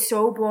was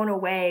so blown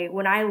away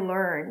when I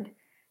learned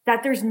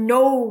that there's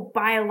no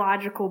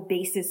biological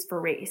basis for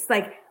race.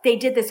 Like, they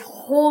did this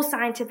whole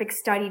scientific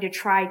study to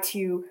try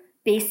to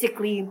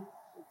basically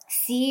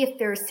see if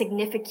there's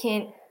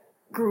significant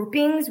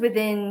groupings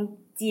within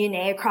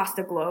DNA across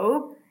the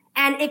globe.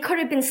 And it could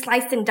have been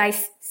sliced and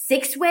diced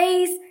 6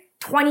 ways,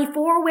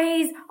 24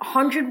 ways,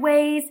 100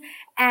 ways.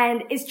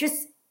 And it's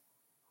just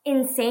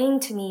insane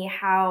to me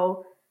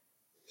how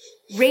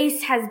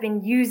race has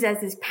been used as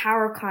this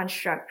power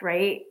construct,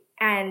 right?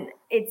 And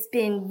it's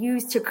been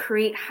used to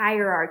create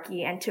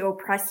hierarchy and to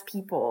oppress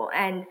people.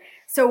 And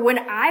so when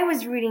I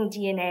was reading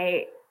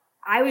DNA,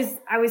 I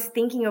was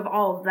thinking of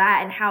all of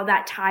that and how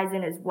that ties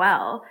in as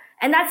well.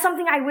 And that's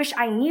something I wish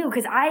I knew,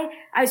 because I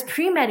was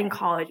pre-med in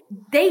college.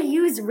 They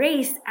use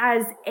race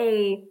as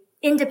a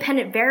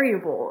independent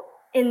variable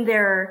in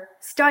their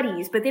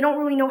studies, but they don't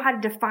really know how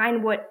to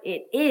define what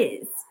it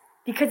is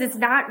because it's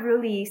not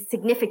really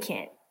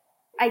significant.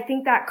 I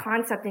think that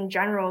concept in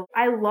general,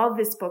 I love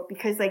this book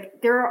because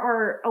like there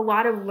are a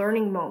lot of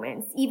learning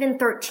moments. Even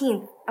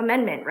 13th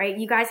Amendment, right?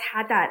 You guys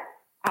had that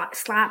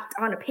slapped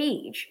on a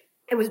page.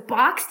 It was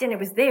boxed and it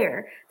was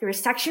there. There was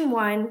Section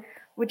 1,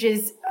 which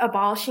is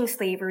abolishing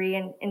slavery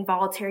and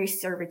involuntary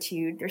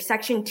servitude. There's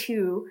Section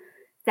 2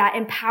 that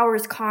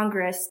empowers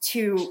Congress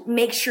to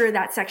make sure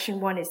that Section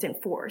 1 is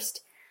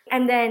enforced.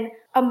 And then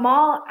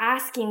Amal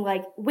asking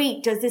like,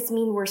 wait, does this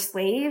mean we're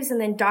slaves? And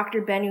then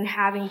Dr. Bennu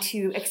having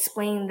to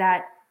explain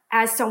that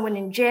as someone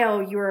in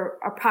jail, you're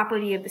a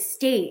property of the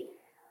state.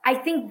 I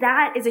think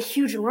that is a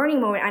huge learning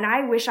moment. And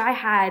I wish I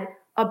had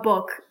a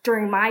book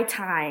during my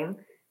time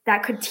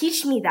that could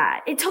teach me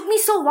that. It took me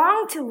so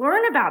long to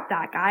learn about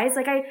that, guys.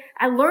 Like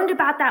I learned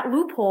about that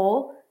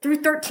loophole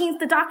through 13th,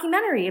 the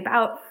documentary,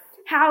 about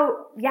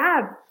how,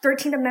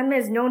 13th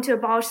Amendment is known to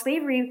abolish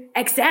slavery,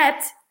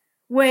 except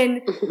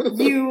when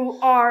you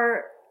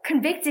are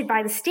convicted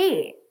by the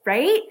state,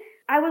 right?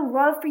 I would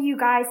love for you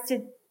guys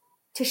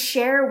to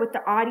share with the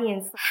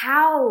audience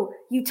how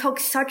you took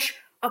such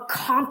a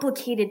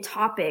complicated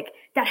topic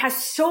that has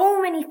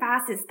so many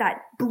facets,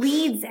 that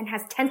bleeds and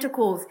has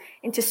tentacles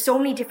into so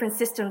many different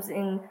systems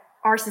in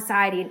our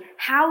society, and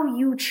how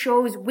you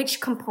chose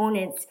which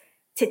components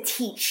to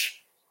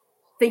teach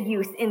the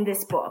youth in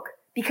this book.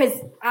 Because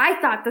I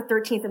thought the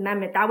 13th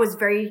Amendment, that was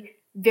very,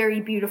 very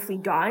beautifully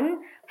done.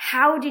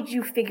 How did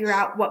you figure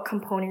out what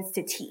components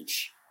to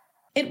teach?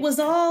 It was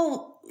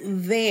all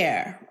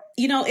there.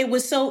 You know, it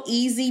was so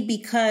easy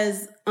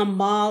because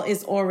Amal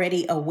is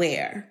already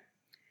aware.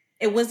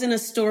 It wasn't a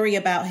story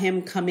about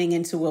him coming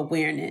into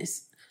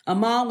awareness.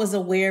 Amal was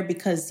aware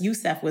because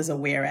Yusef was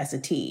aware as a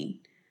teen.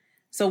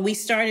 So we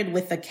started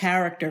with the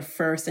character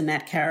first, and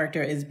that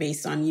character is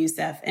based on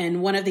Yusef.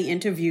 And one of the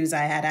interviews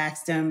I had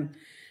asked him,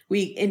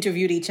 we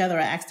interviewed each other.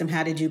 I asked him,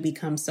 how did you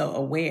become so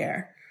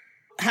aware?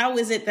 How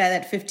is it that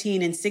at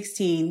 15 and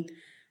 16,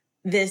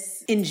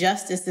 this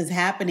injustice is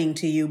happening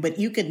to you, but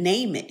you could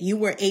name it. You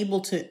were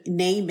able to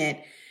name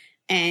it.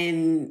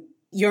 And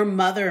your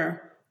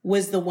mother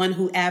was the one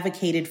who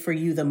advocated for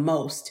you the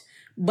most,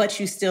 but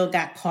you still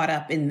got caught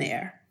up in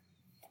there.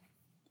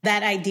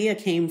 That idea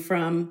came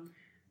from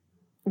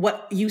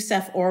what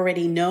Yusef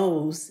already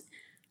knows.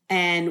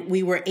 And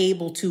we were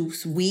able to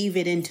weave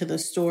it into the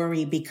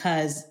story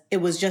because it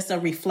was just a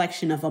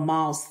reflection of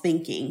Amal's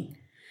thinking.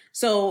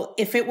 So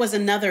if it was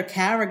another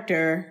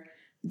character,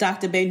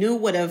 Dr. Bennu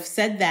would have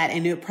said that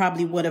and it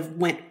probably would have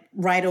went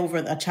right over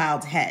a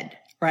child's head,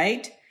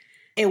 right?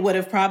 It would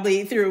have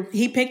probably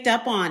he picked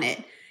up on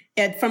it.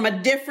 And from a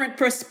different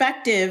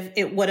perspective,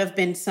 it would have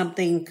been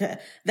something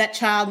that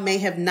child may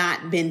have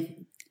not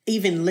been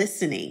even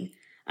listening.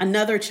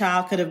 Another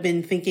child could have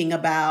been thinking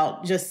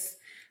about just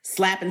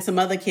slapping some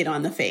other kid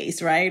on the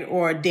face, right?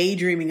 Or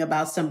daydreaming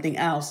about something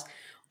else.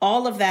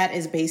 All of that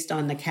is based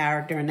on the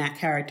character, and that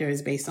character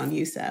is based on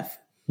Yusef.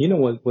 You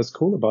know what's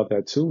cool about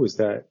that too is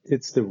that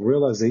it's the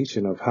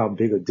realization of how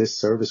big a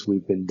disservice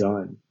we've been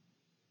done.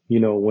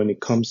 You know, when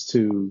it comes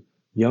to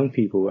young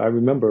people, I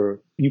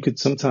remember you could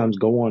sometimes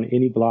go on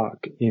any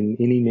block in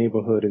any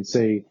neighborhood and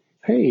say,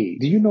 hey,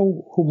 do you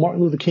know who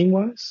Martin Luther King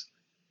was?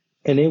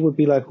 And they would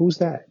be like, who's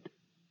that?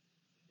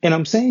 And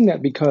I'm saying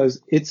that because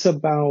it's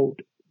about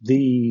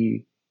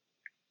the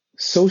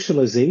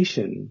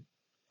socialization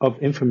of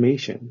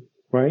information,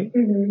 right?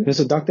 Mm-hmm. And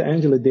so Dr.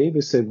 Angela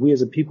Davis said, we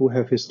as a people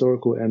have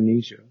historical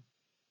amnesia.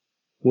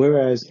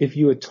 Whereas if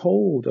you are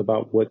told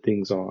about what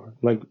things are,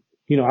 like,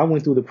 you know, I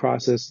went through the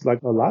process,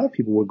 like a lot of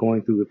people were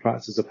going through the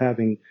process of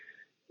having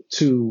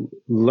to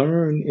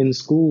learn in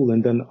school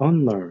and then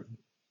unlearn,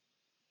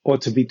 or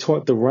to be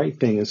taught the right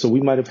thing. And so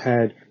we might have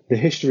had the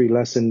history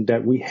lesson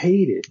that we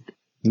hated,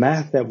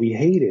 math that we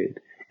hated.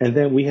 And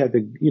then we had to,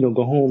 you know,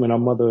 go home and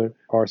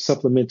our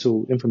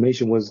supplemental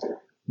information was,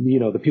 you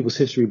know, the People's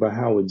History by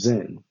Howard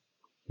Zinn.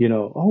 You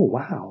know, oh,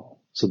 wow.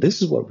 So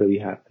this is what really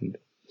happened.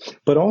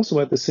 But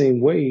also at the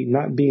same way,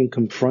 not being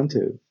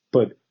confrontive,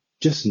 but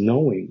just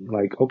knowing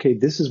like, okay,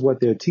 this is what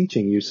they're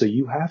teaching you. So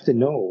you have to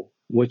know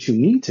what you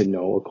need to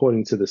know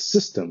according to the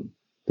system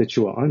that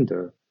you are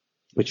under,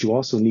 but you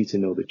also need to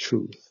know the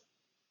truth.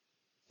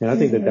 And I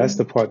think that that's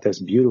the part that's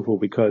beautiful,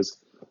 because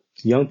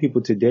young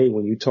people today,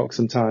 when you talk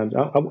sometimes,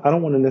 I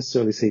don't want to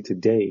necessarily say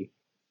today,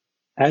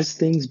 as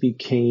things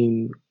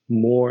became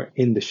more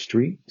in the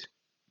street,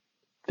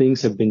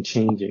 things have been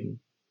changing.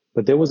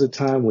 But there was a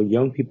time when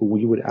young people,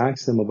 when you would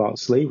ask them about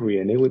slavery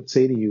and they would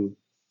say to you,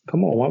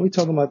 come on, why are we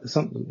talking about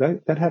something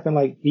that happened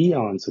like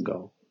eons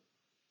ago?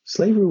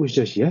 Slavery was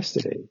just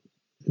yesterday.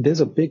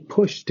 There's a big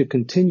push to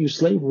continue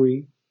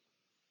slavery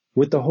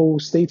with the whole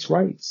states'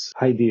 rights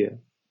idea,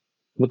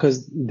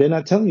 because they're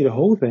not telling you the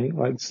whole thing.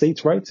 Like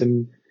states' rights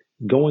and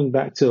going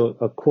back to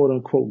a quote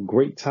unquote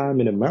great time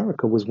in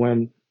America was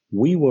when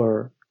we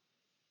were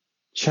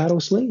chattel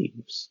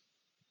slaves.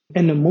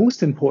 And the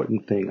most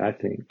important thing, I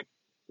think,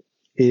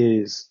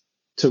 is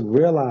to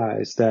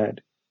realize that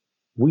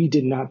we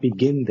did not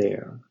begin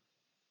there,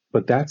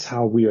 but that's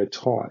how we are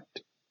taught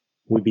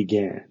we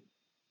began.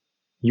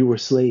 You were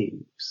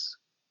slaves.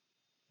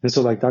 And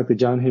so like Dr.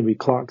 John Henry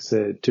Clarke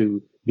said,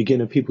 to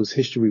begin a people's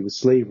history with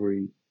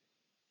slavery,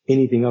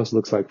 anything else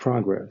looks like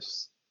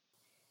progress.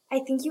 I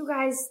think you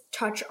guys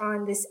touch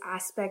on this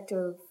aspect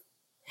of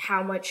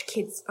how much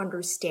kids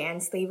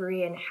understand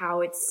slavery and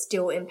how it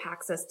still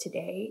impacts us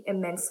today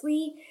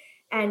immensely.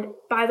 And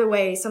by the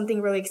way,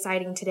 something really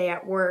exciting today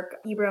at work,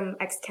 Ibram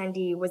X.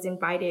 Kendi was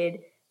invited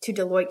to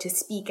Deloitte to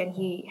speak, and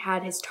he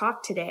had his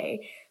talk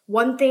today.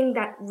 One thing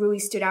that really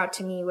stood out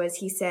to me was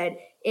he said,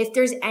 if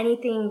there's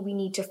anything we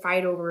need to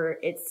fight over,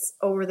 it's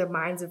over the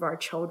minds of our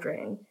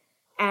children.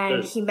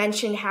 And he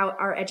mentioned how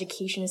our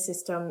education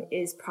system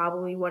is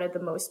probably one of the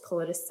most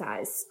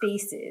politicized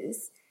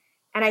spaces.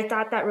 And I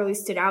thought that really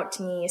stood out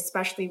to me,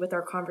 especially with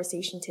our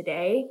conversation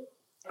today.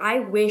 I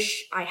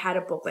wish I had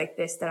a book like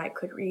this that I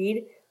could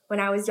read when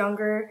I was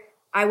younger.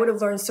 I would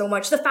have learned so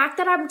much. The fact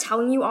that I'm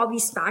telling you all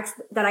these facts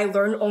that I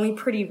learned only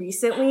pretty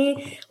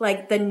recently,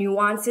 like the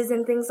nuances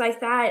and things like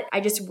that,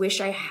 I just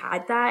wish I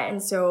had that.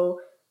 And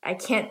so I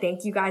can't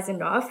thank you guys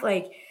enough.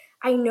 Like,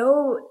 I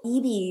know,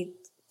 Ibi,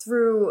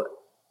 through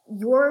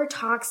your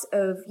talks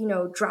of,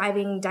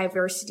 driving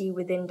diversity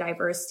within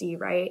diversity,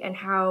 right? And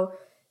how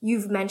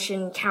you've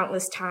mentioned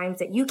countless times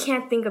that you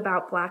can't think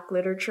about Black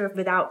literature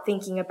without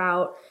thinking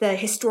about the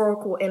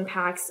historical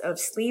impacts of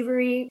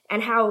slavery,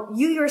 and how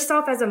you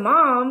yourself as a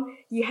mom,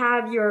 you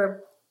have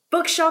your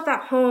bookshelf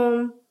at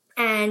home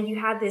and you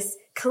have this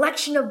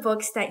collection of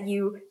books that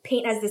you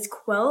paint as this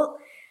quilt.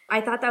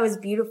 I thought that was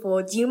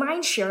beautiful. Do you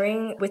mind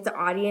sharing with the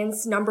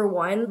audience, number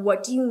one,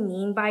 what do you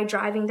mean by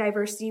driving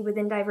diversity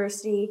within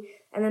diversity?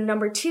 And then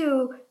number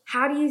two,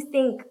 how do you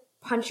think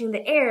Punching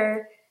the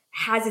Air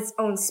has its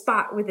own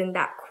spot within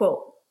that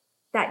quote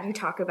that you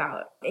talk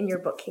about in your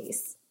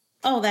bookcase?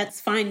 Oh, that's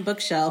fine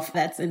bookshelf.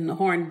 That's in the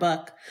Horn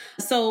book.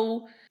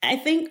 So I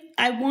think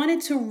I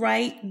wanted to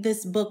write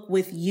this book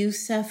with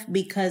Yusef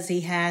because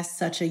he has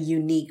such a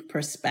unique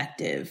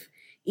perspective,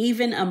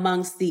 even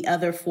amongst the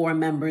other 4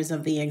 members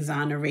of the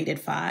Exonerated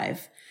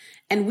 5.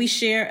 And we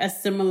share a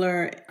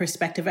similar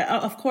perspective.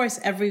 Of course,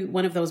 every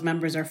one of those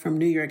members are from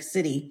New York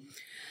City.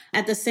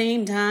 At the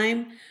same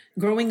time,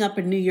 growing up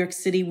in New York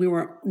City, we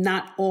were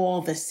not all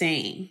the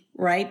same,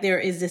 right? There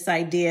is this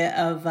idea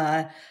of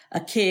a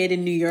kid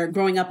in New York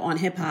growing up on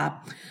hip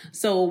hop.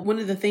 So one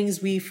of the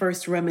things we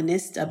first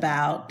reminisced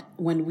about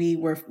when we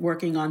were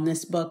working on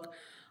this book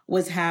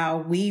was how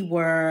we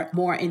were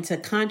more into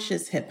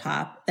conscious hip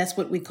hop. That's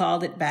what we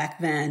called it back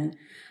then.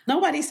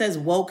 Nobody says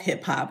woke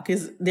hip hop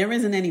because there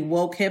isn't any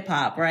woke hip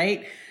hop,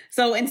 right?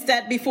 So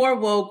instead, before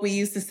woke, we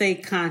used to say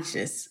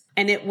conscious.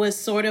 And it was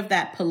sort of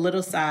that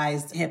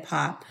politicized hip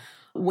hop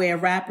where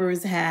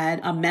rappers had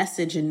a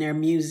message in their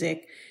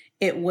music.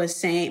 It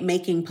was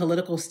making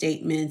political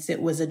statements.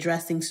 It was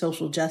addressing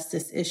social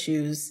justice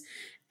issues.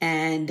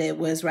 And it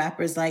was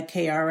rappers like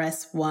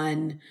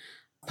KRS-One,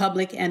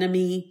 Public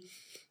Enemy.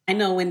 I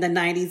know in the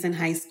 90s in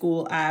high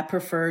school, I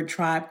preferred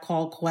Tribe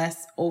Called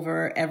Quest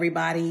over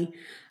everybody.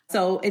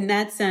 So in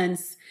that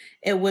sense,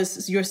 it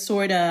was your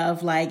sort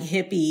of like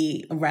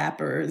hippie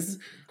rappers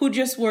who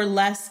just were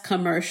less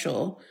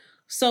commercial.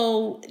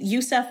 So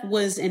Yusef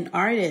was an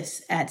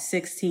artist at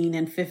 16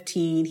 and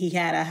 15. He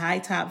had a high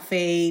top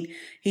fade.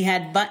 He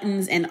had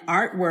buttons and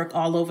artwork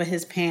all over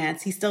his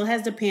pants. He still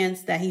has the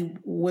pants that he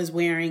was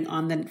wearing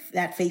on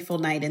that fateful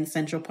night in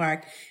Central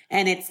Park.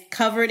 And it's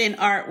covered in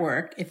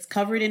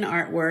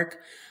artwork.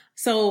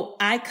 So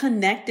I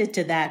connected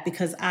to that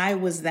because I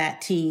was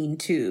that teen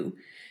too.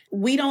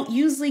 We don't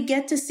usually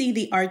get to see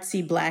the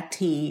artsy Black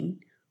teen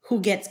who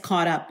gets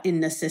caught up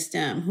in the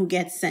system, who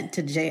gets sent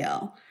to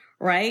jail,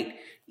 right?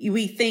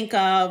 We think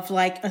of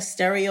like a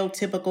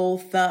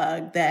stereotypical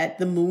thug that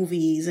the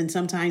movies and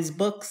sometimes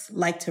books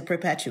like to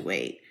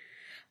perpetuate.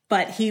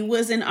 But he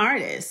was an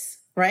artist,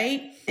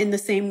 right? In the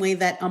same way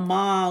that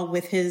Amal,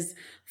 with his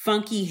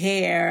funky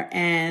hair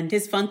and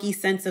his funky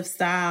sense of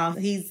style,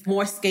 he's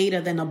more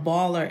skater than a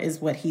baller is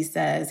what he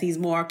says. He's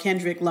more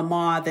Kendrick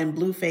Lamar than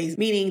Blueface,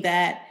 meaning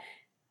that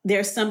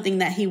there's something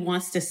that he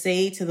wants to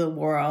say to the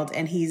world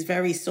and he's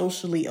very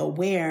socially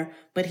aware,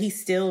 but he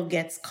still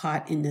gets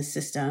caught in the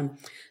system.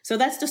 So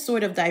that's the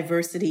sort of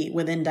diversity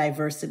within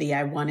diversity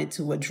I wanted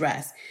to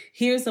address.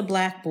 Here's a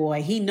Black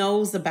boy. He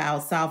knows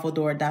about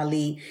Salvador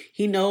Dali.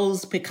 He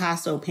knows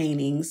Picasso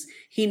paintings.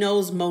 He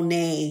knows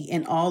Monet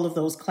and all of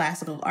those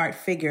classical art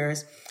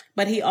figures,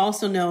 but he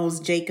also knows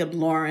Jacob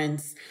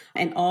Lawrence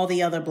and all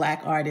the other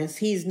Black artists.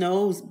 He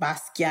knows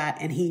Basquiat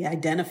and he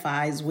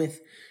identifies with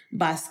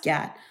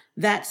Basquiat.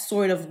 That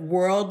sort of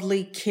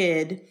worldly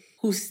kid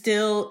who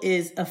still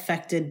is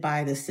affected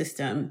by the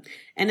system.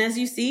 And as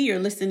you see, you're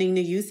listening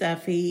to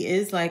Yusef, he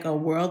is like a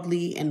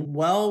worldly and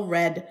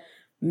well-read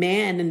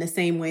man in the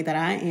same way that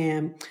I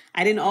am.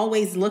 I didn't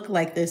always look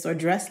like this or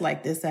dress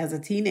like this as a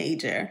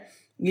teenager.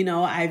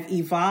 I've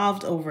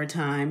evolved over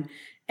time.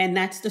 And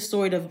that's the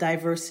sort of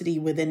diversity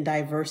within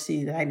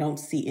diversity that I don't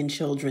see in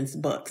children's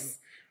books,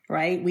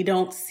 right? We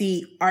don't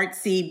see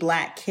artsy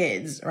Black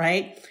kids,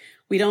 right?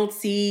 We don't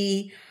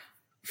see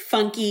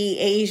funky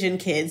Asian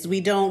kids. We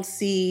don't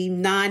see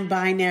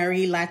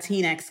non-binary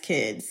Latinx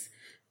kids.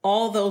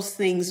 All those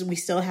things, we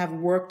still have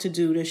work to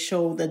do to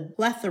show the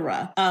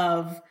plethora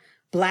of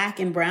Black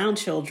and brown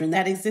children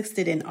that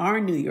existed in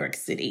our New York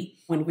City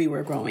when we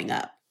were growing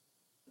up.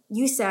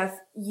 Yusuf,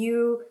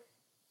 you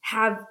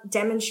have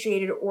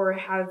demonstrated or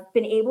have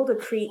been able to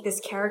create this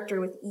character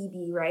with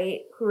Evie, right?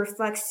 Who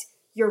reflects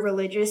your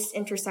religious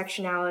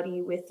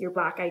intersectionality with your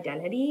Black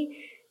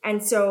identity.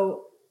 And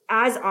so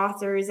as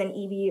authors and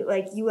Evie,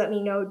 like, you let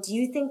me know, do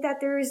you think that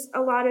there's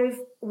a lot of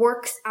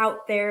works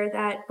out there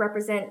that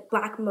represent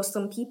Black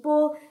Muslim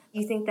people?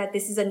 You think that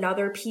this is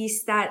another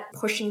piece that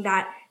pushing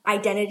that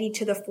identity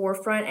to the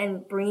forefront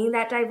and bringing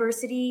that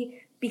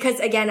diversity? Because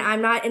again,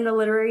 I'm not in the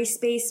literary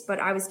space, but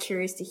I was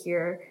curious to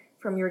hear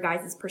from your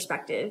guys'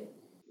 perspective.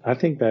 I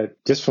think that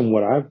just from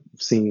what I've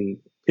seen,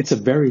 it's a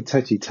very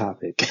touchy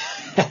topic.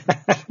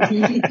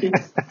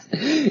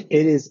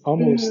 It is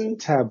almost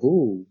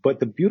taboo. But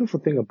the beautiful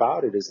thing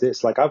about it is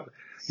this, like I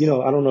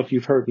don't know if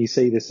you've heard me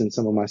say this in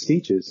some of my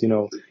speeches,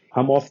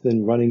 I'm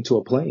often running to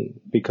a plane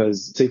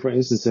because, say, for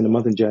instance, in the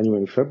month of January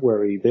and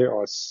February, there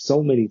are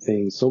so many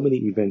things, so many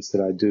events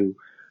that I do.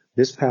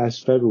 This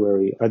past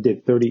February, I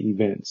did 30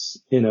 events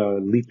in a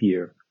leap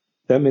year.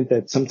 That meant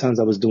that sometimes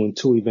I was doing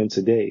 2 events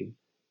a day.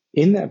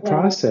 In that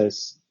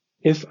process,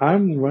 if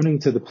I'm running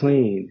to the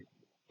plane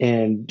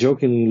and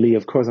jokingly,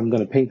 of course, I'm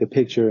going to paint the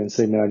picture and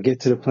say, man, I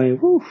get to the plane,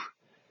 whew,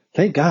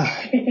 thank God.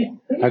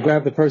 I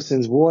grab the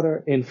person's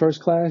water in first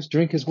class,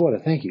 drink his water.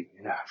 Thank you.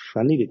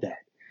 I needed that.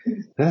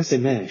 And I say,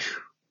 man,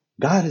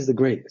 God is the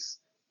greatest.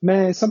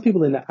 Man, some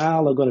people in the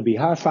aisle are going to be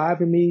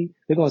high-fiving me.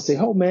 They're going to say,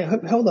 oh,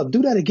 man, hold up,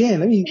 do that again.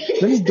 Let me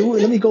do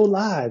it. Let me go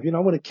live. I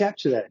want to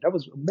capture that. That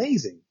was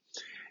amazing.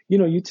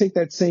 You take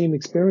that same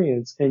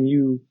experience and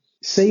you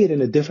say it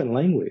in a different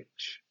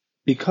language.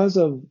 Because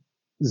of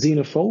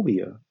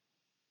xenophobia,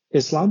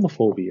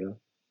 Islamophobia,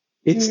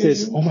 it's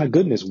this, oh my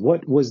goodness,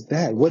 what was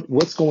that?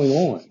 What's going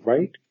on,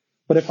 right?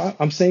 But if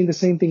I'm saying the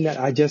same thing that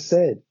I just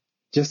said,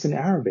 just in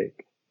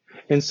Arabic.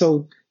 And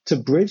so to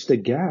bridge the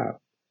gap,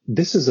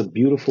 this is a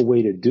beautiful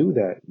way to do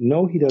that.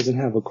 No, he doesn't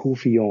have a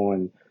kufi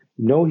on.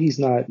 No, he's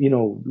not,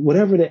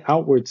 whatever the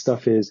outward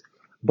stuff is,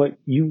 but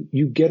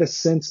you get a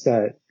sense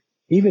that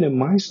even in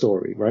my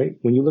story, right?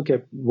 When you look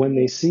at when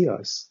they see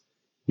us,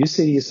 you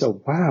say to yourself,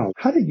 wow,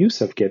 how did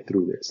Yusuf get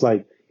through this?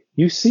 Like,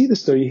 you see the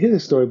story, you hear the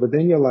story, but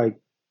then you're like,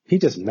 he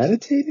just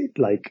meditated?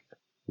 Like,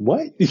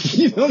 what?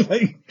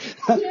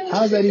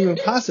 How's that even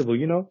possible,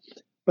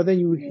 But then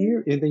you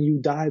hear, and then you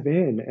dive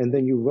in, and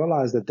then you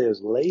realize that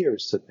there's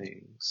layers to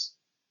things.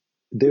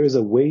 There's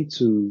a way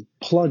to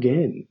plug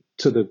in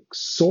to the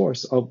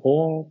source of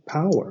all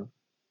power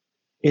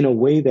in a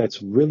way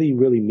that's really,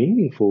 really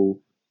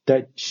meaningful,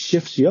 that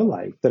shifts your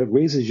life, that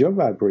raises your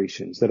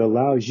vibrations, that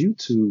allows you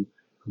to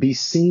be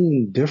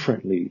seen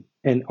differently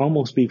and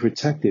almost be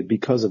protected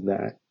because of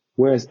that.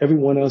 Whereas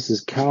everyone else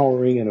is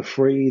cowering and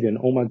afraid and,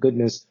 oh my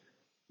goodness,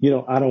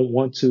 I don't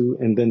want to.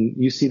 And then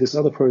you see this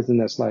other person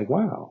that's like,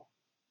 wow,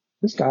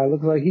 this guy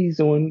looks like he's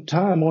doing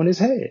time on his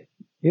head,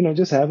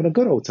 just having a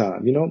good old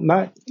time,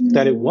 not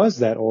that it was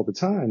that all the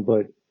time,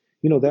 but,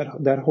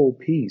 that whole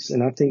piece.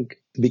 And I think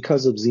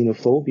because of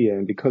xenophobia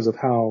and because of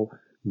how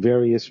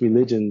various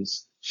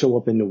religions show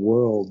up in the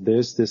world,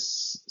 there's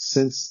this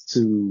sense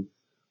to,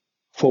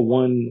 for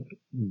one,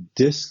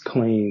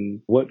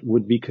 disclaim what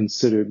would be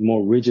considered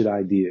more rigid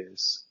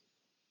ideas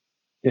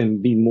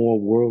and be more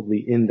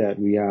worldly in that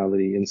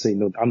reality and say,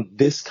 no, I'm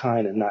this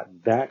kind and not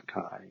that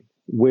kind.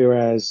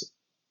 Whereas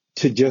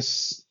to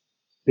just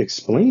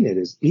explain it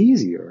is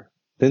easier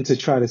than to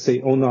try to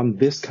say, oh no, I'm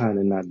this kind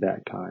and not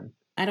that kind.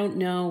 I don't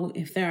know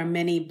if there are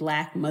many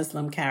Black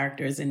Muslim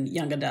characters in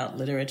young adult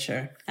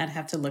literature. I'd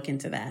have to look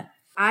into that.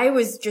 I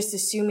was just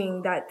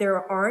assuming that there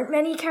aren't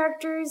many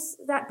characters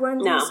that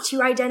blend these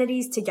two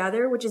identities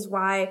together, which is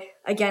why,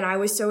 again, I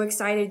was so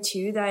excited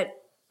too that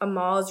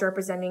Amal is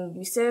representing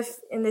Yusuf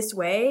in this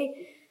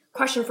way.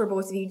 Question for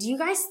both of you. Do you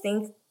guys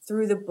think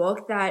through the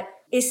book that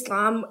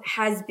Islam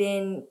has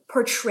been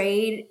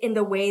portrayed in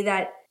the way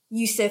that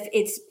Yusuf,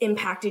 it's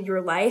impacted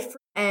your life?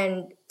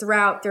 And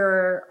throughout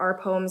there are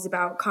poems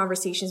about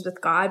conversations with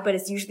God, but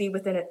it's usually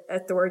with an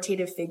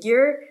authoritative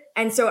figure.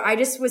 And so I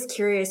just was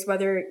curious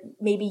whether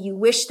maybe you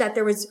wish that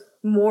there was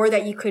more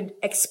that you could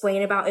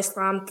explain about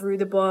Islam through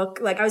the book.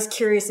 Like, I was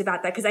curious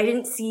about that because I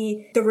didn't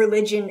see the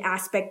religion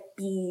aspect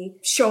be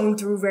shown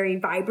through very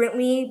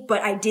vibrantly,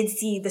 but I did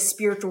see the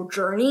spiritual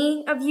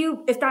journey of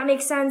you, if that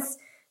makes sense.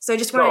 So I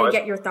just wanted to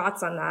get your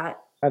thoughts on that.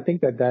 I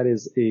think that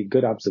is a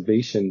good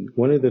observation.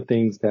 One of the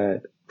things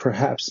that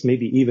perhaps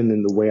maybe even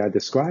in the way I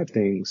describe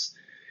things,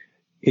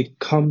 it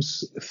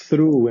comes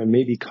through and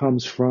maybe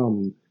comes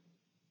from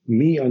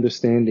me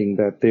understanding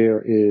that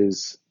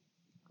there's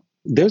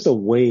a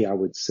way, I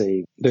would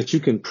say, that you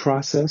can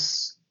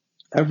process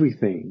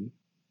everything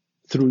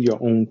through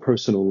your own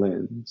personal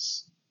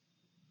lens.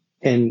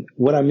 And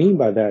what I mean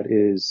by that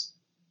is,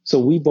 so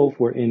we both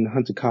were in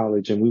Hunter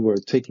College and we were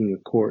taking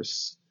a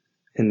course,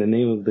 and the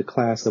name of the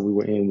class that we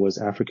were in was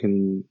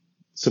African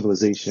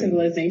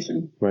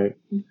Civilization. Right.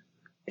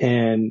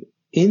 And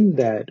in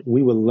that,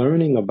 we were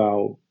learning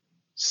about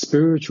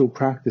spiritual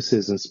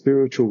practices and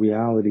spiritual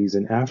realities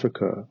in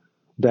Africa,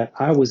 that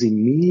I was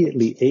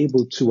immediately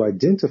able to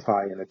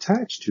identify and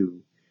attach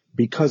to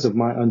because of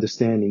my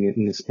understanding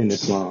in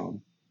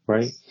Islam,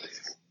 right?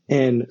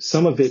 And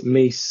some of it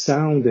may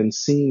sound and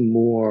seem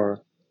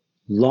more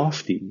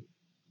lofty,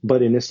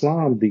 but in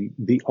Islam,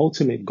 the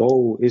ultimate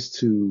goal is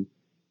to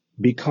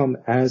become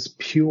as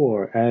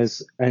pure,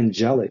 as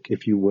angelic,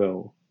 if you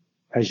will,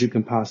 as you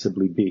can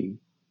possibly be.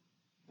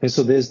 And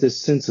so there's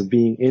this sense of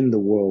being in the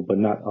world, but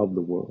not of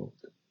the world.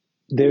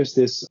 There's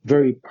this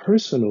very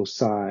personal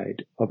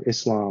side of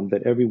Islam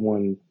that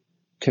everyone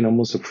can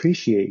almost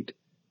appreciate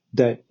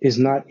that is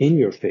not in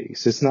your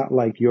face. It's not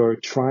like you're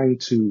trying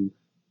to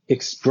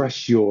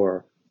express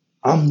your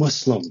I'm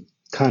Muslim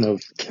kind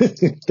of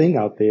thing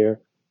out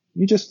there.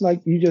 You just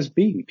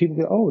be. People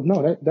go, oh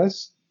no,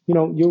 that's,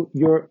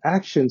 your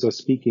actions are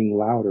speaking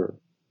louder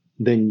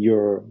than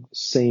you're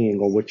saying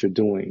or what you're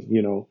doing,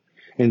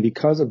 And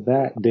because of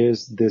that,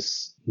 there's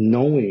this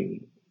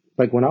knowing.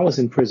 Like when I was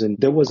in prison,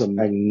 there was a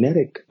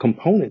magnetic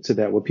component to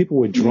that where people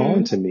were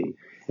drawn to me,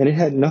 and it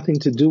had nothing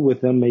to do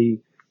with them,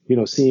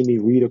 seeing me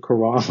read a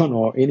Quran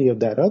or any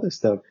of that other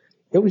stuff.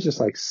 It was just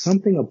like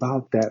something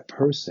about that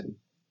person.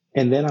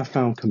 And then I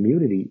found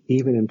community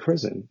even in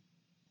prison.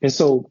 And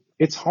so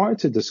it's hard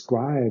to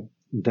describe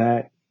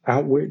that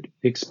outward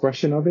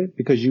expression of it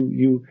because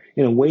you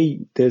in a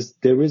way,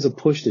 there is a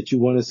push that you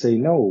want to say,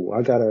 no,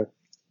 I gotta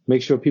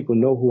make sure people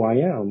know who I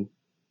am.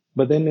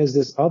 But then there's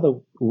this other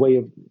way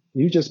of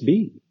you just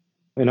be.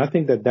 And I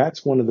think that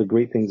that's one of the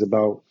great things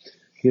about,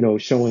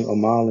 showing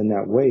Amal in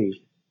that way.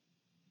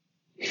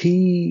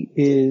 He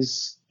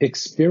is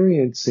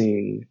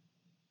experiencing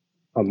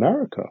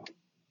America.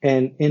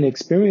 And in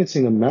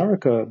experiencing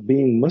America,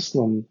 being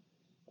Muslim,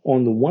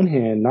 on the one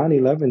hand,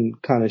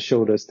 9/11 kind of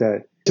showed us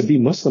that to be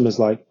Muslim is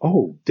like,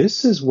 oh,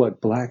 this is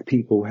what Black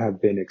people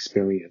have been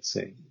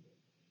experiencing.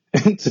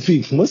 And to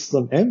be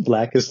Muslim and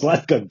Black is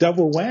like a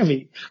double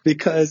whammy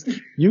because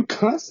you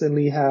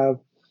constantly have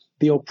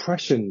the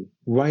oppression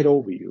right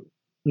over you.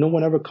 No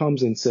one ever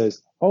comes and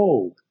says,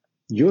 oh,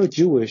 you're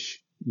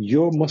Jewish,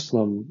 you're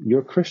Muslim,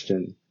 you're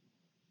Christian.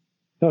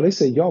 No, they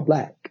say you're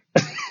Black,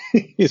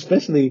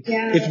 especially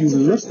if you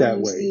look that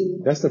way.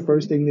 That's the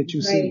first thing that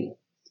you see.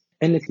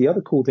 And the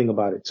other cool thing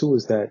about it, too,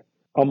 is that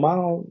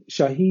Amal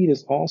Shahid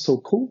is also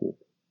cool,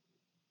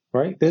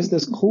 right? There's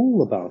this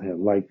cool about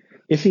him. Like,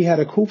 if he had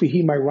a kufi,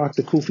 he might rock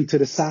the kufi to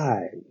the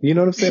side. You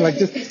know what I'm saying? Like,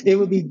 it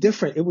would be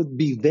different. It would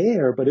be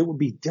there, but it would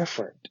be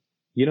different.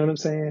 You know what I'm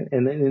saying?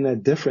 And then in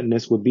that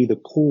differentness would be the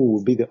cool,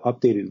 would be the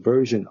updated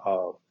version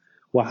of,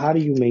 well, how do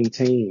you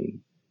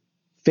maintain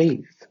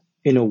faith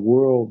in a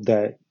world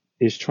that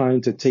is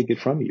trying to take it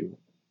from you?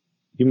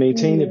 You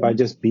maintain it by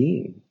just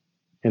being.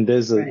 And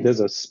there's a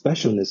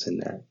specialness in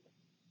that.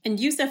 And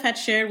Yusuf had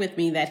shared with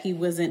me that he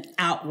wasn't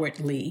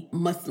outwardly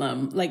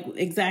Muslim, like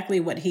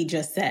exactly what he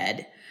just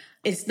said.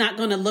 It's not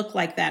going to look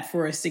like that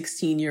for a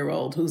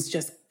 16-year-old who's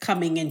just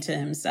coming into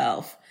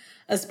himself,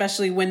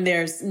 especially when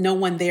there's no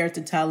one there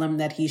to tell him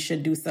that he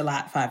should do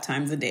salat 5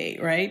 times a day,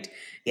 right?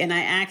 And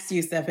I asked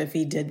Yusuf if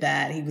he did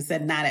that. He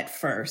said not at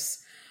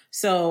first.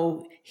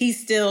 So he's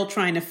still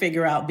trying to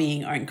figure out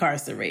being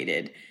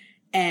incarcerated.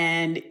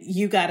 And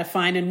you got to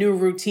find a new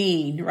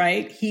routine,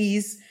 right?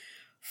 He's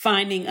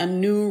finding a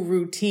new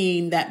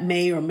routine that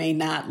may or may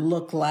not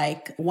look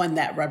like one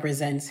that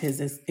represents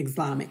his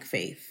Islamic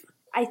faith.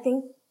 I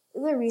think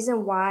the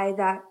reason why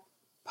that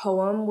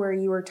poem where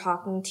you were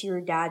talking to your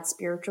dad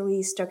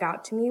spiritually stuck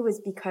out to me was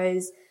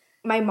because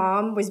my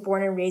mom was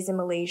born and raised in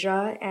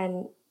Malaysia,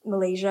 and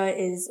Malaysia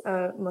is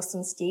a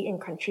Muslim state and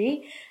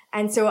country.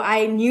 And so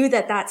I knew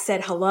that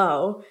said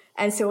hello.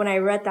 And so when I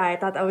read that, I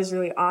thought that was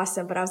really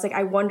awesome. But I was like,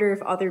 I wonder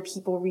if other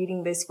people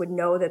reading this would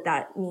know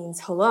that means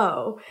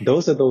hello.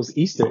 Those are those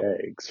Easter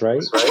eggs,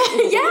 right?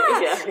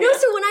 Yeah. No,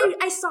 so when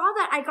I saw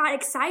that, I got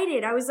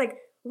excited. I was like,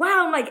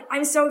 wow,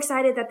 I'm so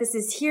excited that this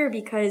is here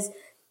because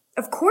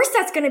of course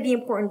that's going to be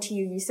important to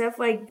you, Yusuf.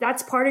 Like,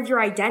 that's part of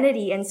your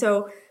identity. And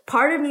so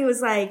part of me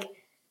was like,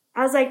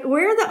 I was like,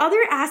 where are the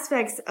other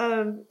aspects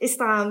of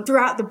Islam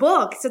throughout the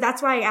book? So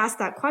that's why I asked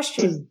that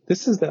question.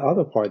 This is the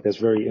other part that's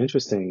very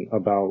interesting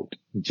about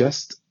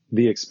just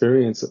the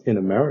experience in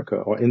America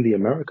or in the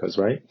Americas,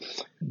 right?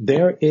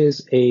 There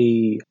is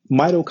a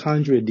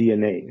mitochondria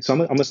DNA. So I'm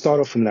going to start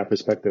off from that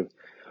perspective.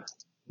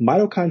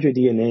 Mitochondria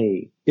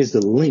DNA is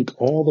the link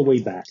all the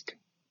way back.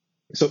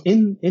 So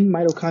in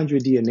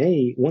mitochondria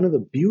DNA, one of the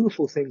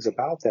beautiful things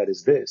about that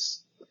is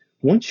this.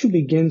 Once you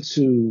begin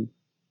to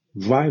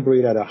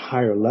vibrate at a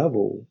higher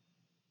level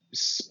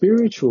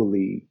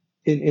spiritually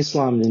in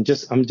Islam, and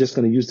I'm just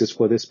going to use this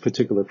for this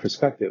particular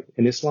perspective.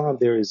 In Islam,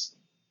 there is,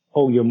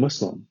 oh, you're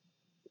Muslim.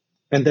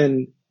 And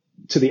then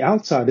to the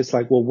outside, it's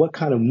like, well, what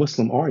kind of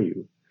Muslim are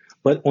you?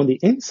 But on the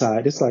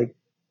inside, it's like,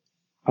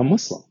 I'm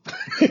Muslim.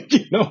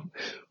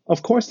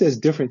 Of course, there's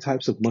different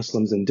types of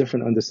Muslims and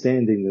different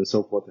understandings and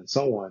so forth and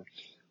so on.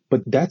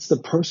 But that's the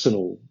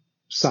personal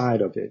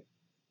side of it.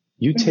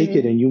 You take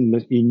it and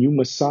you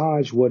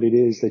massage what it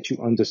is that you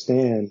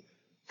understand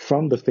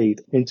from the faith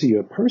into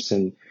your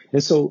person.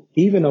 And so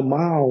even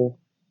Amal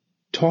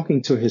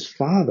talking to his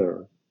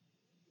father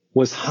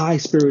was high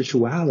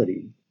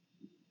spirituality.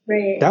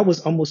 Right. That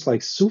was almost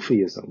like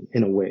Sufism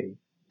in a way.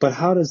 But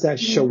how does that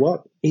show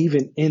up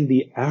even in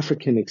the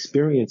African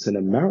experience in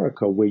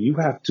America, where you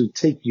have to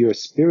take your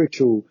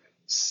spiritual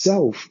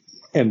self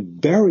and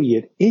bury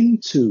it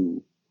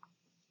into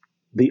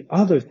the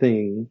other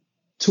thing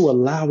to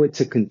allow it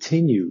to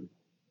continue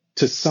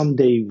to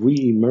someday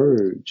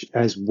reemerge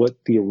as what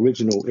the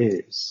original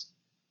is?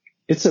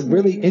 It's a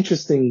really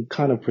interesting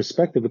kind of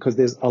perspective because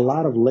there's a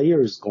lot of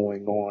layers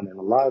going on and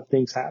a lot of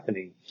things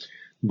happening.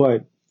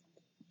 But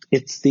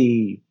it's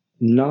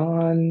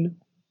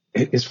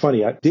it's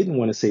funny, I didn't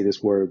want to say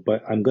this word,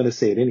 but I'm going to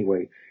say it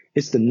anyway.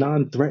 It's the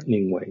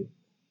non-threatening way,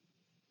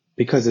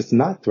 because it's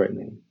not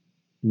threatening.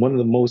 One of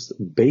the most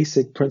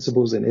basic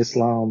principles in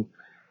Islam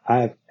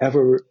I've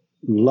ever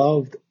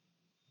loved,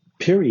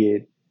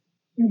 period,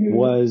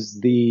 was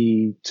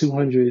the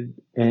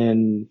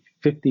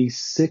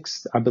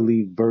 256th, I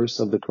believe, verse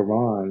of the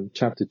Quran,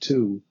 chapter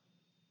 2,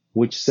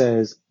 which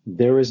says,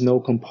 there is no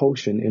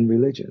compulsion in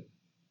religion.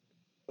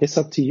 It's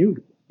up to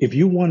you. If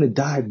you want to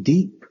dive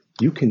deep,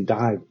 you can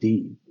dive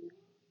deep.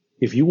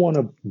 If you want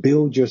to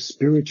build your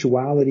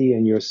spirituality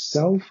and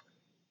yourself,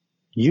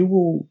 you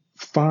will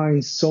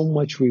find so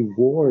much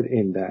reward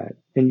in that.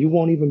 And you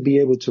won't even be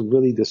able to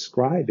really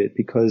describe it,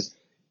 because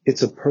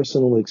it's a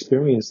personal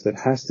experience that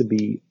has to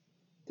be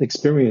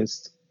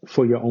experienced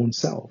for your own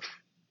self.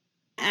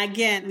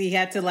 Again, we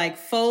had to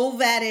fold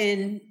that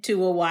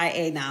into a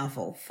YA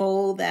novel,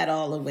 fold that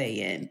all the way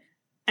in.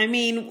 I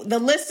mean, your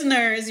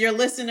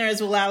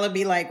listeners will either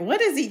be like,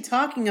 what is he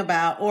talking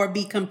about? Or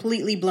be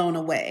completely blown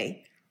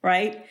away,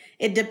 right?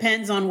 It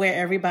depends on where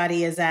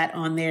everybody is at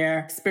on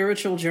their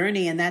spiritual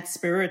journey. And that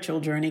spiritual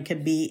journey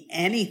could be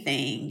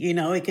anything,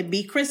 it could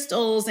be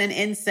crystals and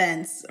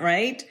incense,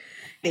 right?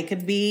 It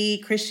could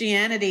be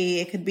Christianity.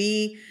 It could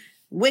be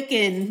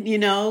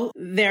Wiccan,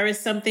 there is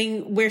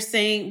something we're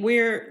saying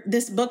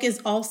this book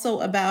is also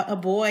about a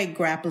boy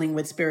grappling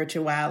with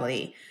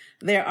spirituality.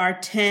 There are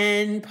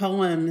 10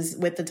 poems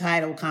with the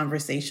title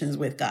Conversations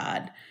with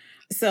God.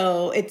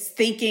 So it's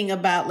thinking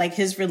about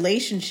his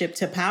relationship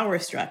to power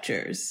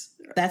structures.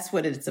 That's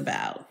what it's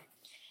about.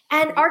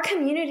 And our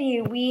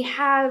community, we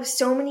have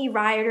so many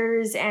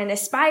writers and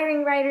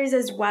aspiring writers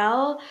as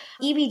well.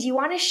 Evie, do you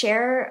want to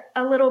share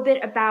a little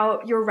bit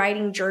about your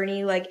writing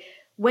journey?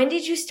 When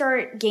did you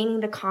start gaining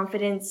the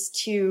confidence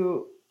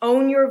to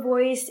own your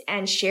voice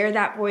and share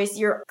that voice?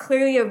 You're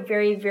clearly a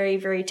very, very,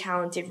 very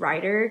talented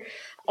writer.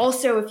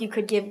 Also, if you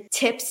could give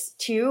tips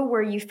too,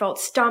 where you felt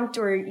stumped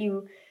or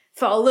you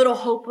felt a little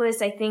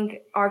hopeless, I think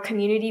our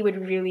community would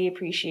really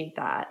appreciate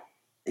that.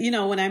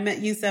 When I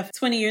met Yusuf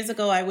 20 years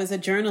ago, I was a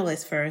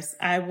journalist first.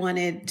 I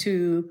wanted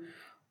to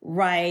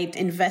write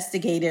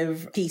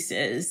investigative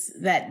pieces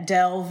that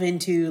delve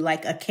into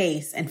a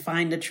case and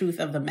find the truth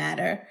of the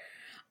matter.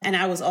 And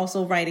I was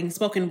also writing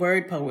spoken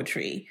word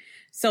poetry.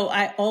 So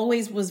I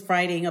always was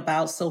writing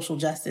about social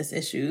justice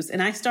issues.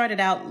 And I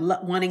started out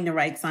wanting to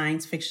write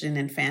science fiction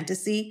and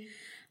fantasy,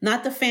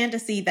 not the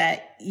fantasy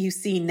that you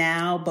see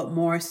now, but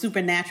more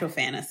supernatural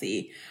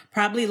fantasy,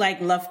 probably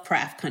like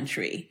Lovecraft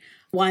Country,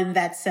 one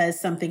that says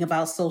something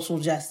about social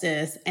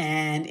justice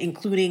and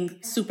including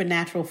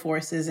supernatural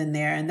forces in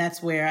there. And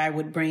that's where I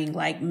would bring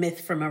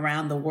myth from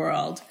around the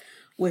world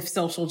with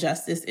social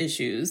justice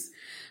issues.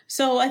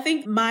 So I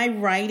think my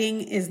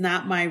writing is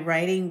not my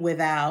writing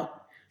without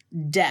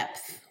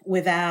depth,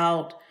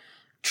 without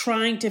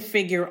trying to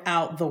figure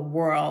out the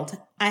world.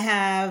 I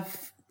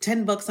have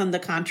 10 books under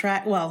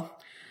contract. Well,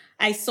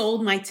 I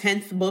sold my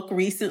 10th book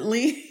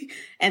recently,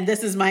 and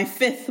this is my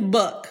 5th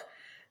book.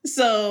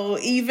 So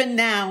even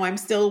now I'm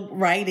still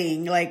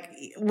writing.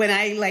 When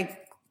I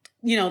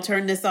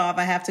turn this off,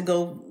 I have to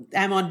go,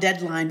 I'm on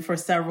deadline for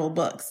several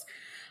books.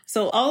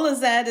 So all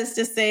of that is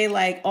to say,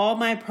 all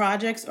my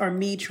projects are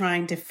me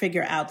trying to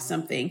figure out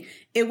something.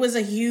 It was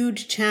a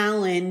huge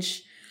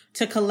challenge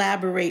to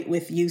collaborate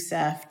with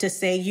Yusuf, to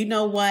say, you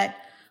know what,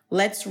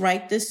 let's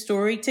write this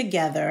story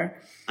together.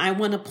 I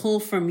want to pull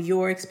from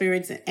your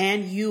experience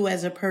and you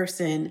as a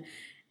person.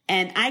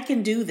 And I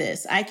can do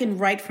this. I can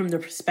write from the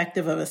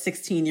perspective of a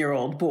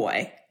 16-year-old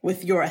boy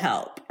with your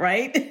help,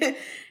 right?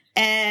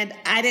 And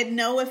I didn't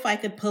know if I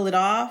could pull it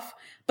off.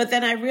 But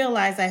then I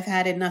realized I've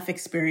had enough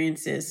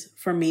experiences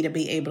for me to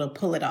be able to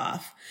pull it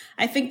off.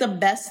 I think the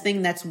best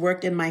thing that's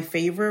worked in my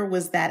favor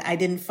was that I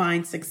didn't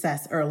find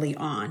success early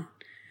on.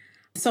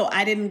 So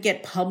I didn't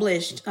get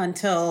published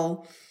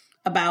until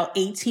about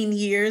 18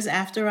 years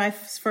after I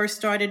first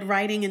started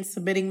writing and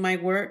submitting my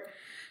work,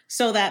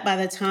 so that by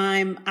the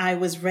time I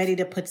was ready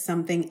to put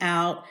something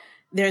out,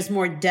 there's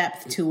more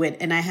depth to it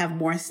and I have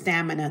more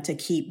stamina to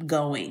keep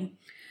going.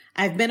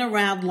 I've been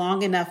around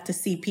long enough to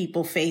see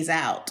people phase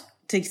out,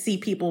 to see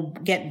people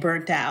get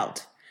burnt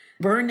out.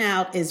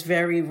 Burnout is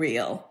very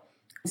real.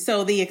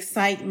 So the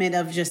excitement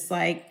of just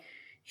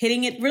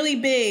hitting it really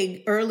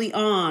big early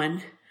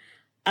on,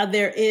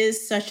 there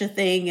is such a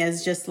thing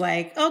as just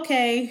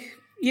okay,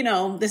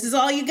 this is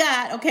all you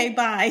got. Okay,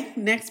 bye.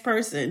 Next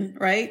person,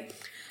 right?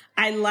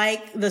 I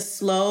like the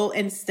slow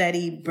and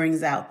steady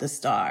brings out the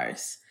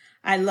stars.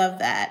 I love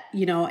that,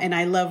 and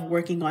I love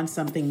working on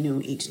something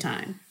new each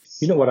time.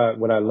 You know what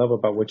I love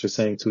about what you're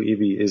saying too,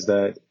 Evie, is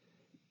that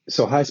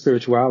so high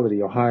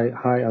spirituality or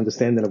high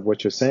understanding of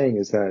what you're saying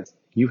is that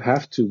you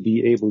have to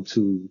be able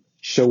to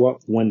show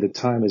up when the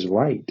time is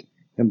right.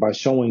 And by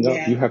showing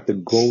up, you have to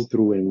go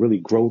through and really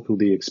grow through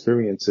the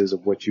experiences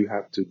of what you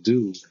have to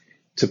do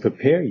to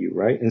prepare you,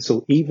 right? And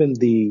so even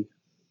the,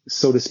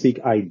 so to speak,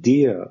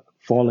 idea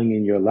falling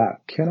in your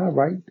lap, can I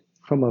write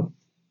from a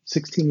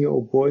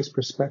 16-year-old boy's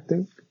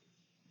perspective?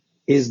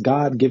 Is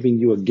God giving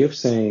you a gift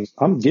saying,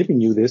 I'm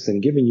giving you this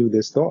and giving you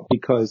this thought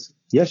because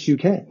yes, you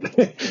can,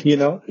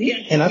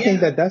 And I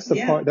think that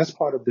that's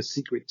part of the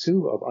secret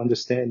too of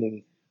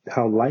understanding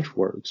how life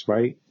works,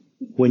 right?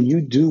 When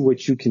you do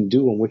what you can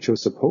do and what you're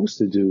supposed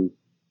to do,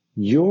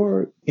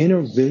 your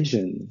inner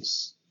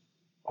visions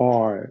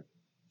are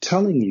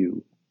telling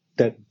you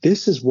that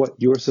this is what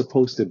you're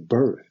supposed to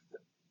birth.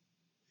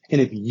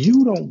 And if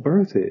you don't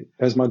birth it,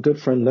 as my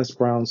good friend Les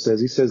Brown says,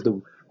 he says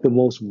the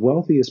most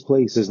wealthiest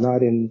place is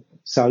not in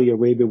Saudi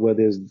Arabia where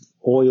there's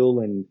oil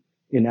and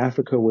in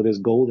Africa where there's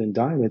gold and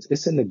diamonds.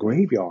 It's in the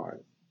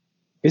graveyard.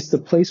 It's the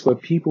place where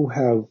people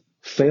have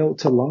failed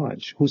to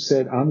launch, who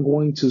said, I'm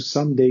going to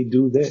someday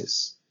do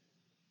this.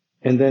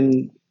 And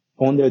then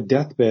on their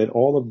deathbed,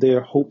 all of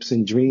their hopes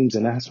and dreams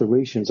and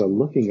aspirations are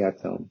looking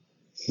at them,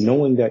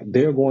 knowing that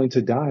they're going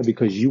to die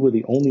because you were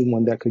the only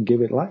one that could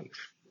give it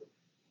life.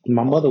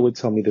 My mother would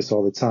tell me this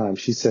all the time.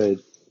 She said,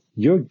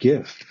 your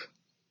gift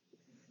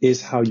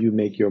is how you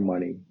make your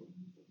money.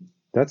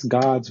 That's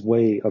God's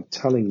way of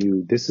telling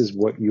you this is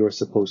what you're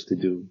supposed to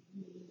do.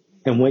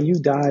 And when you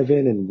dive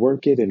in and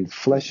work it and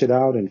flesh it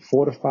out and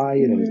fortify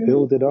it and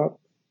build it up,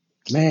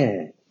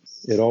 man,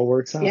 it all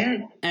works out.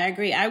 Yeah, I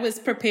agree. I was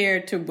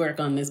prepared to work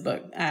on this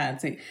book.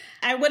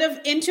 I would have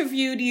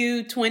interviewed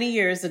you 20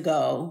 years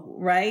ago,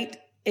 right?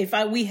 If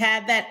we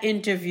had that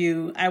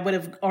interview, I would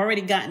have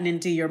already gotten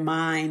into your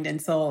mind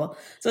and soul.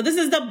 So this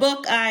is the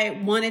book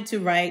I wanted to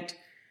write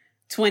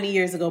 20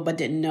 years ago, but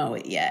didn't know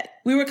it yet.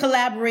 We were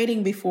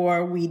collaborating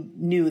before we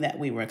knew that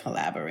we were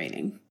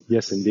collaborating.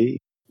 Yes, indeed.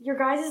 Your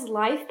guys'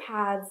 life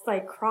paths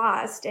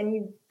crossed and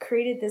you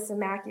created this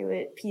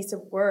immaculate piece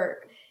of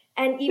work.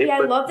 And Evie, I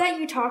love that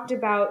you talked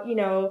about,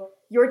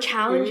 your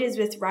challenges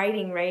with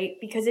writing, right?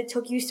 Because it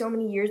took you so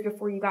many years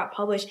before you got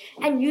published.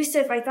 And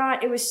Yusuf, I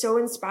thought it was so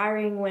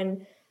inspiring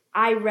when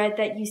I read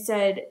that you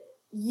said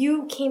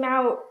you came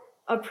out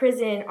of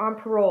prison on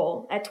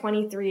parole at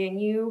 23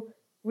 and you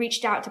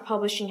reached out to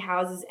publishing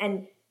houses.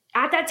 And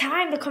at that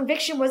time, the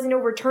conviction wasn't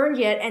overturned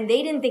yet and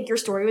they didn't think your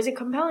story was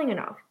compelling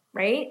enough,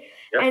 right?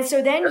 Yep. And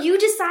so then you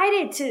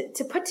decided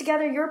to put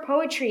together your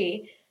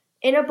poetry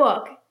in a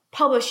book,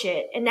 publish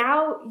it. And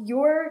now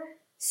your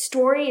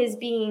story is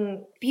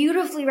being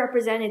beautifully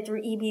represented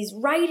through Evie's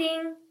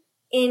writing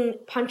in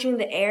Punching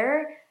the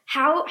Air.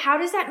 How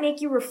does that make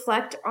you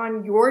reflect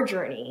on your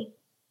journey?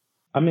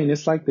 I mean,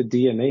 it's like the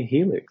DNA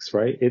helix,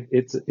 right?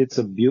 It's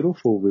a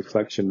beautiful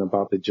reflection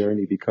about the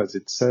journey because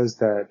it says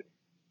that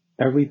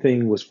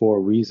everything was for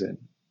a reason.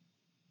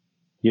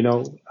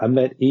 I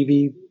met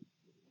Evie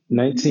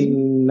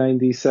 1999,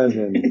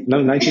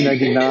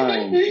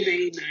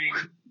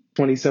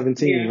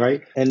 2017,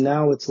 right? And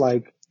now it's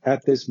like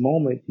at this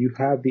moment, you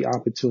have the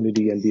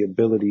opportunity and the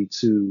ability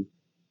to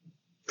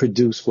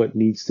produce what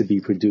needs to be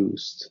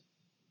produced.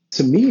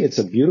 To me, it's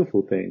a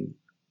beautiful thing.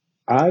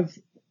 I've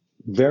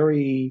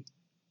very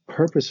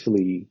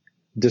purposefully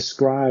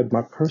described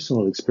my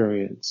personal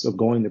experience of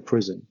going to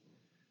prison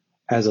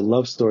as a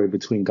love story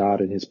between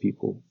God and his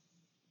people.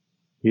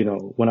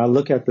 When I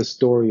look at the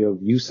story of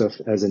Yusuf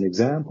as an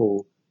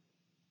example,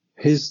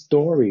 his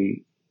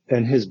story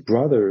and his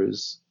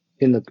brothers,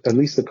 at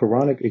least the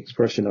Quranic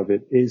expression of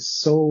it, is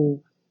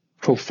so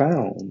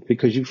profound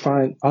because you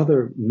find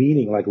other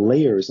meaning, like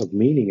layers of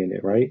meaning in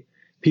it, right?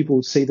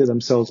 People say to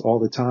themselves all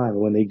the time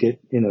when they get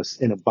in a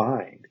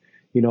bind,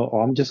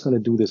 I'm just going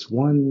to do this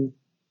one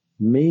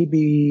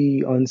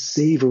maybe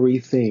unsavory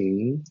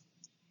thing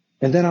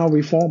and then I'll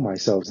reform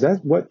myself. That's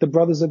what the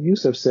brothers of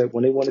Yusuf said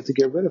when they wanted to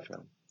get rid of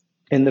him.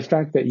 And the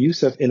fact that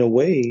Yusuf, in a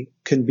way,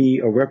 can be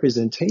a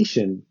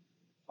representation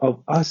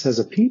of us as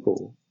a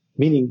people,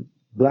 meaning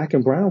black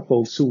and brown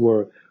folks who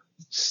were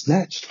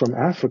snatched from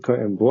Africa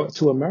and brought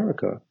to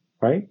America,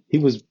 right? He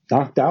was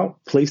knocked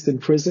out, placed in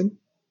prison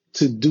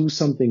to do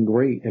something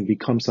great and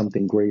become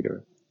something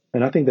greater.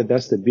 And I think that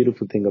that's the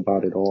beautiful thing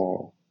about it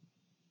all.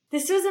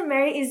 This was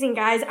amazing,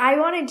 guys. I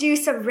want to do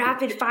some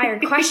rapid fire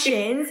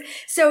questions.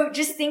 So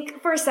just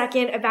think for a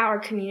second about our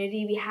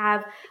community. We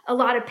have a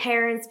lot of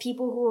parents,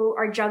 people who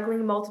are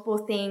juggling multiple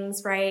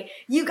things, right?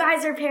 You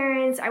guys are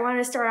parents. I want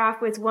to start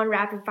off with one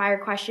rapid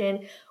fire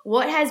question.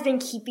 What has been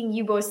keeping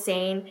you both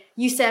sane?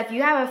 Yusuf,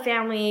 you have a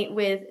family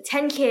with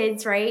 10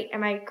 kids, right?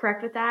 Am I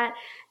correct with that?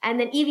 And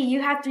then Evie,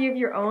 you have 3 of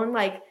your own.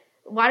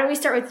 Why don't we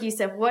start with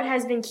Yusuf? What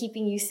has been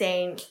keeping you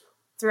sane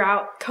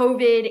throughout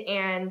COVID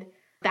and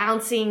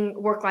balancing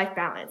work-life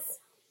balance?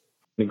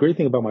 The great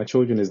thing about my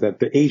children is that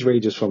the age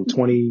range is from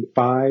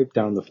 25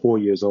 down to 4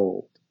 years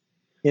old.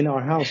 In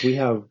our house, we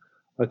have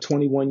a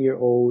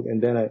 21-year-old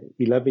and then an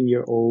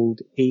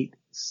 11-year-old, 8,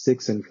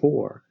 6 and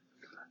 4.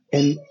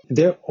 And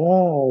they're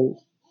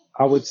all,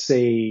 I would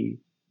say,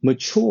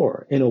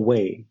 mature in a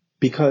way,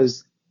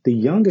 because the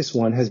youngest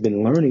one has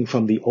been learning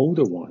from the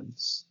older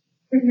ones.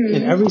 Mm-hmm.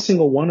 And every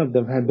single one of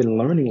them have been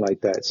learning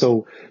like that.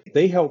 So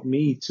they helped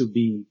me to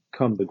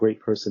become the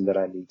great person that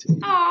I need to be.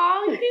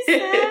 Oh, you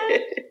said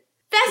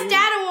Best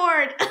Dad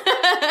Award.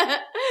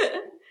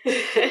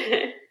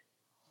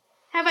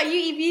 How about you,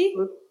 Evie?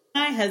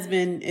 My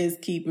husband is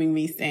keeping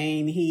me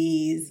sane.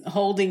 He's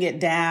holding it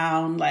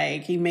down.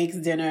 Like, he makes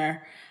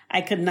dinner.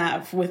 I could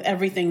not, with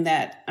everything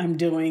that I'm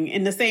doing,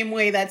 in the same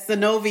way that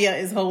Synovia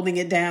is holding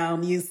it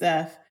down,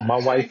 Yusuf. My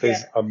wife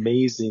is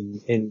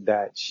amazing in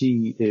that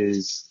she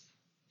is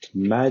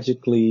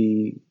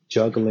magically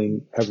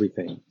juggling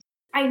everything.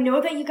 I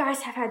know that you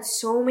guys have had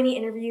so many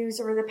interviews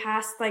over the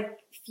past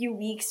few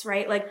weeks,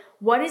 right? Like,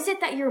 what is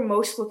it that you're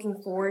most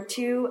looking forward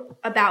to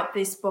about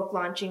this book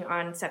launching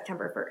on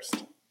September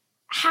 1st?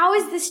 How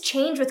has this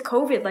changed with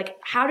COVID? Like,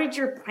 how did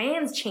your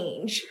plans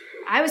change?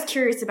 I was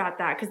curious about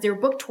that because their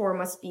book tour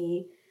must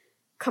be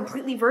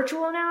completely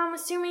virtual now, I'm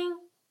assuming.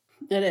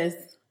 It is.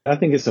 I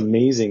think it's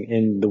amazing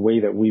in the way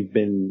that we've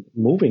been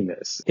moving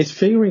this. It's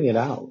figuring it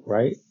out,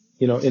 right?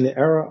 You know, in the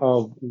era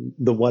of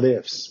the what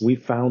ifs, we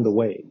found a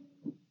way.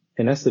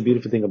 And that's the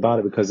beautiful thing about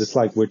it, because it's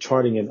like we're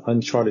charting an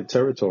uncharted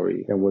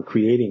territory and we're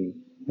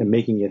creating and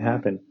making it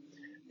happen.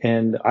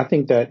 And I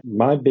think that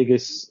my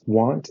biggest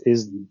want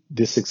is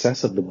the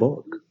success of the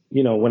book.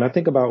 You know, when I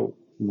think about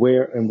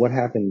where and what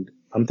happened,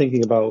 I'm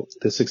thinking about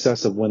the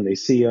success of When They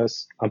See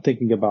Us. I'm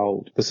thinking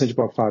about the Central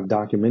Park 5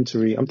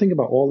 documentary. I'm thinking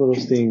about all of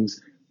those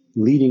things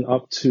leading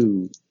up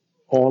to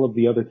all of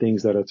the other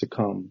things that are to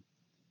come.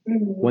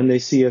 Mm-hmm. When They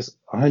See Us,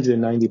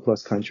 190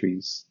 plus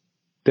countries.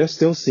 They're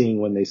still seeing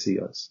When They See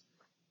Us.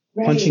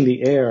 Right. Punching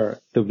the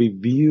Air, the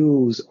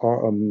reviews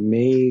are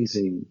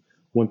amazing.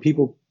 When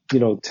people,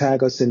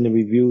 tag us in the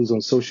reviews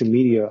on social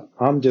media,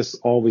 I'm just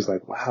always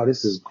like, wow,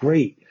 this is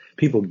great.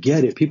 People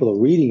get it. People are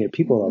reading it.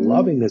 People are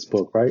loving this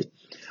book, right?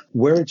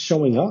 Where it's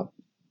showing up.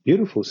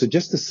 Beautiful. So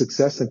just the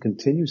success and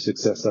continued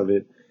success of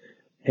it.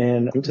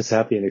 And I'm just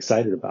happy and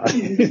excited about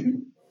it.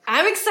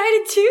 I'm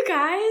excited too,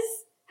 guys.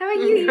 How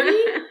about you,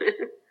 Evie?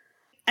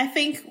 I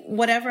think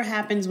whatever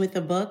happens with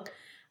the book,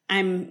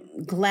 I'm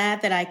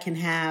glad that I can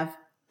have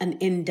an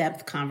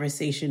in-depth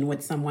conversation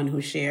with someone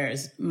who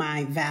shares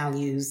my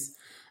values.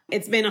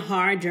 It's been a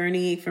hard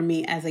journey for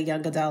me as a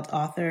young adult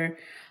author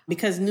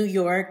because New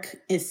York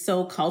is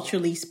so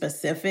culturally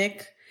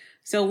specific.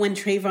 So when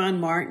Trayvon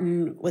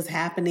Martin was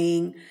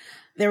happening,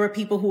 there were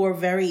people who were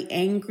very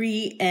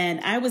angry,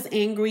 and I was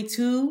angry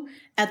too.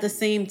 At the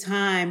same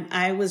time,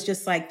 I was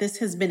just like, this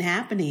has been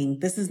happening.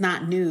 This is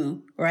not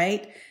new,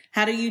 right?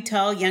 How do you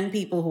tell young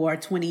people who are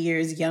 20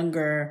 years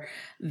younger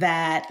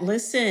that,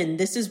 listen,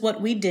 this is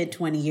what we did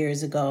 20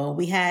 years ago.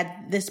 We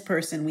had this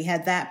person, we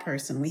had that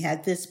person, we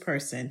had this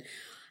person.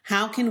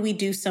 How can we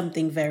do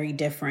something very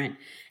different?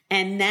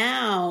 And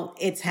now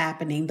it's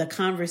happening. The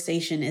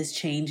conversation is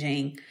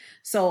changing.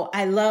 So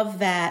I love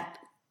that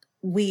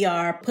we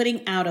are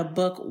putting out a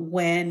book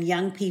when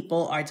young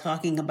people are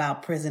talking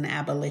about prison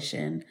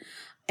abolition.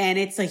 And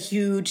it's a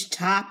huge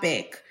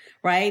topic,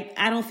 right?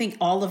 I don't think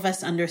all of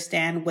us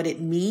understand what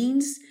it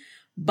means,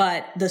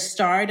 but the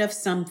start of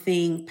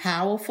something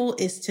powerful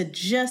is to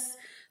just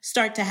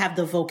start to have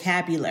the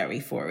vocabulary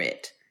for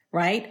it,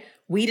 right?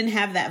 We didn't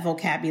have that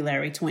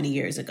vocabulary 20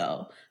 years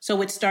ago.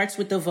 So it starts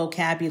with the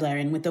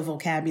vocabulary, and with the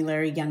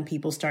vocabulary, young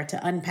people start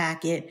to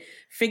unpack it,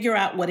 figure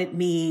out what it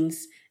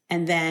means,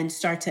 and then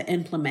start to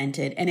implement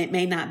it. And it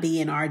may not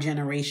be in our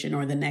generation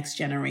or the next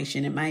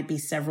generation. It might be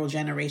several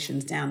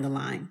generations down the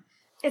line.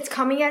 It's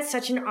coming at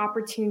such an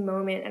opportune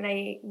moment. And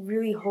I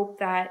really hope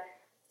that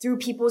through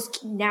people's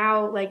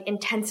now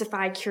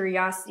intensified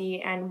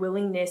curiosity and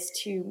willingness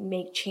to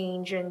make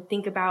change and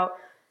think about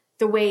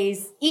the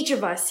ways each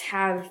of us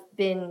have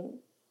been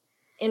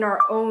in our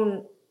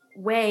own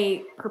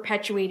way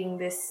perpetuating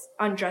this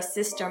unjust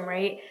system,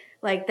 right?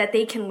 Like that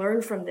they can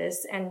learn from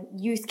this and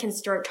youth can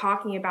start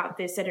talking about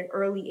this at an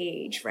early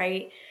age,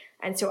 right?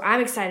 And so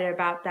I'm excited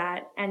about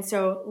that. And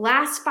so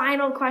last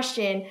final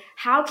question,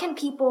 how can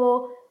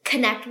people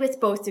connect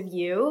with both of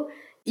you?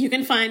 You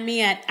can find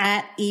me at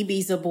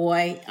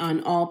ebizaboy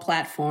on all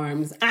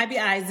platforms,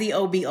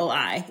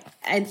 IBIZOBOI,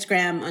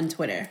 Instagram, on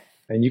Twitter.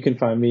 And you can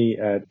find me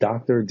at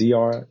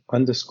Dr.Yusef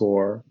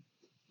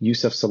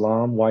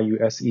Salaam, YUSEF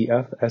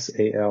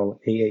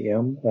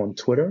on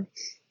Twitter.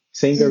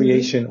 Same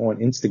variation on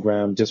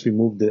Instagram, just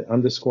remove the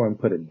underscore and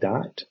put a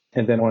dot.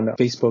 And then on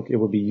Facebook, it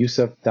will be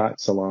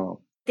Yusef.Salaam.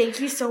 Thank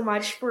you so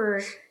much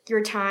for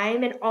your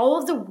time and all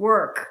of the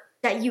work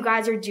that you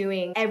guys are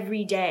doing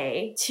every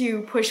day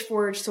to push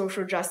forward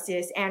social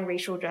justice and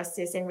racial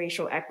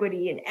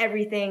equity and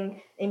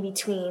everything in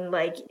between.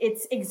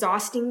 It's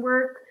exhausting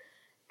work.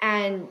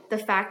 And the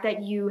fact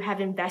that you have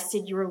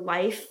invested your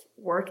life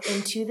work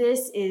into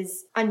this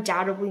is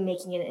undoubtedly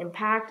making an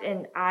impact.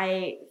 And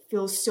I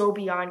feel so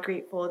beyond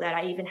grateful that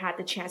I even had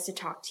the chance to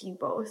talk to you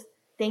both.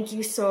 Thank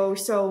you so,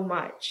 so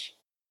much.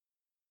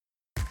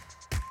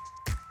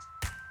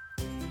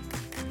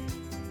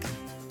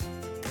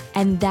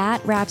 And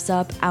that wraps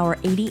up our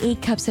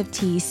 88 Cups of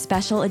Tea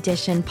special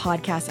edition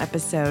podcast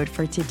episode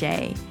for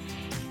today.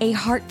 A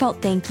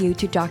heartfelt thank you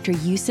to Dr.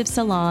 Yusuf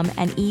Salaam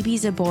and Ibi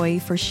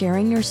Zoboi for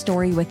sharing your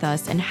story with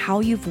us and how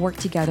you've worked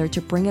together to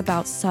bring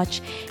about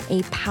such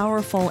a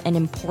powerful and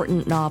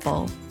important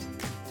novel.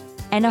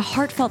 And a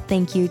heartfelt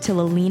thank you to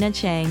Lalina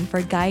Chang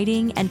for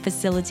guiding and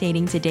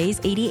facilitating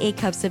today's 88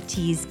 Cups of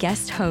Tea's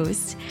guest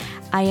host.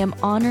 I am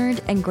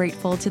honored and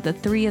grateful to the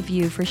three of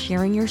you for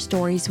sharing your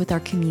stories with our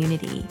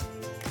community.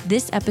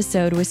 This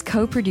episode was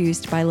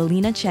co-produced by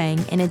Lalina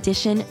Chang in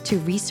addition to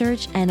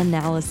research and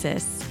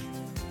analysis.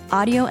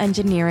 Audio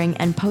engineering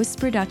and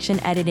post-production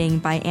editing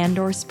by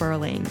Andor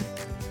Sperling.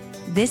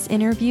 This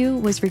interview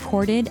was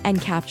recorded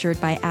and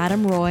captured by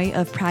Adam Roy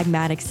of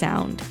Pragmatic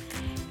Sound.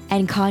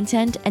 And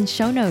content and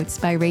show notes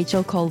by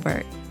Rachel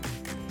Colbert.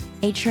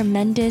 A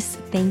tremendous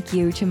thank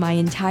you to my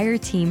entire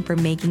team for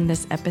making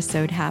this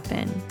episode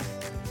happen.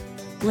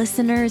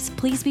 Listeners,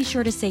 please be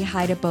sure to say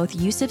hi to both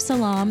Yusuf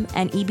Salaam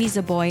and Ibi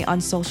Zoboi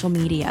on social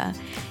media.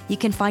 You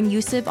can find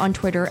Yusuf on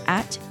Twitter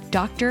at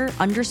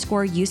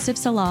Dr._Yusuf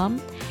Salaam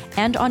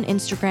and on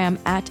Instagram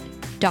at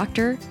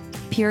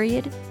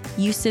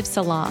Dr.Yusuf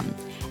Salaam.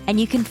 And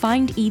you can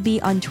find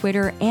Ibi on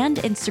Twitter and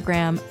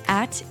Instagram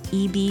at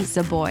Ibi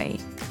Zoboi.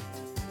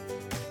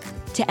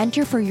 To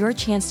enter for your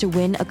chance to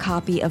win a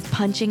copy of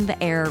Punching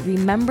the Air,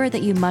 remember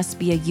that you must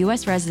be a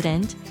U.S.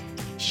 resident,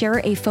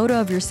 share a photo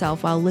of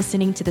yourself while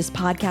listening to this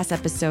podcast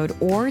episode,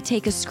 or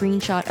take a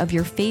screenshot of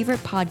your favorite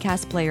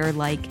podcast player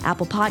like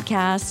Apple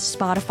Podcasts,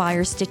 Spotify,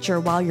 or Stitcher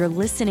while you're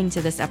listening to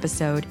this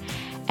episode,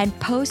 and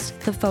post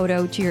the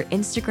photo to your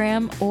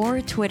Instagram or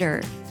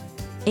Twitter.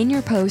 In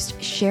your post,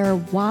 share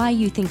why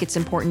you think it's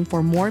important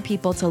for more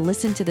people to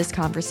listen to this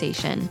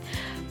conversation.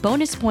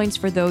 Bonus points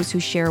for those who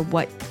share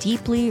what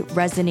deeply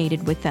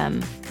resonated with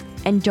them.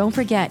 And don't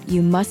forget,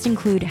 you must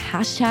include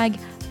hashtag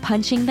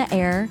Punching the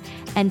Air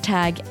and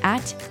tag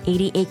at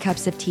 88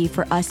 Cups of Tea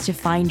for us to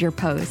find your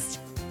post.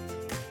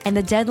 And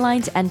the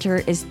deadline to enter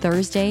is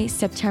Thursday,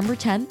 September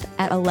 10th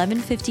at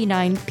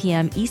 11:59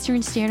 p.m.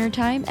 Eastern Standard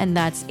Time, and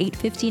that's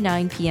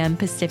 8:59 p.m.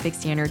 Pacific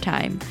Standard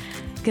Time.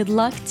 Good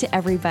luck to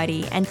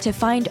everybody, and to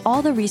find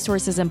all the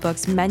resources and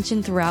books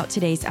mentioned throughout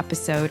today's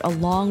episode,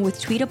 along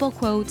with tweetable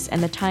quotes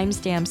and the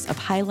timestamps of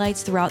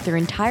highlights throughout their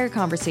entire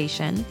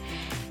conversation,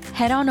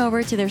 head on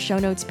over to their show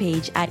notes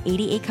page at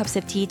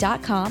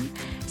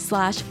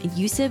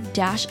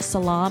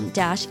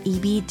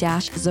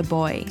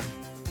 88cupsoftee.com/Yusuf-Salaam-Ibi-Zoboi.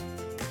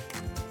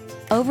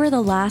 Over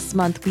the last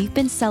month, we've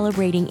been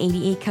celebrating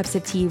 88 Cups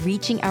of Tea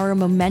reaching our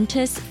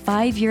momentous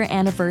 5-year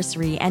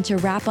anniversary, and to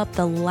wrap up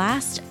the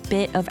last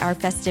bit of our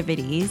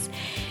festivities,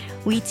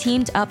 we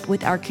teamed up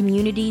with our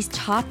community's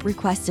top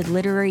requested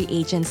literary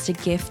agents to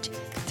gift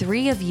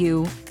 3 of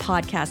you,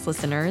 podcast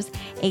listeners,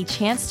 a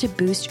chance to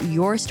boost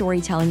your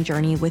storytelling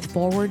journey with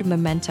forward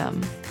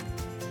momentum.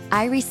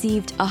 I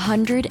received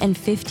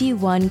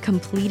 151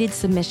 completed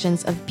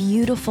submissions of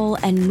beautiful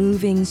and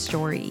moving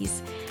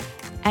stories.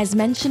 As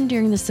mentioned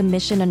during the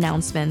submission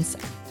announcements,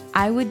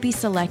 I would be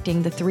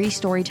selecting the 3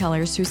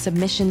 storytellers whose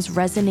submissions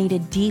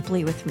resonated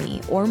deeply with me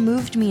or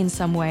moved me in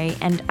some way,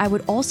 and I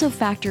would also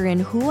factor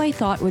in who I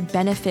thought would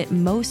benefit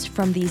most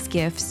from these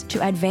gifts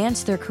to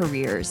advance their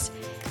careers.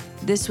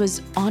 This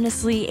was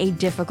honestly a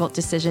difficult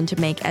decision to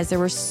make, as there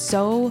were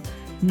so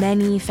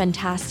many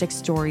fantastic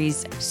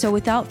stories. So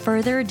without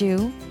further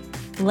ado,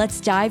 let's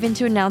dive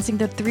into announcing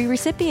the 3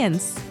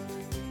 recipients.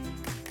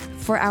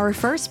 For our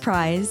first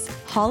prize,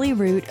 Holly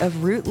Root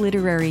of Root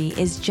Literary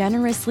is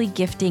generously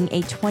gifting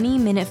a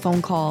 20-minute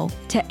phone call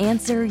to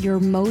answer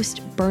your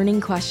most burning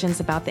questions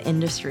about the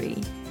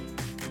industry.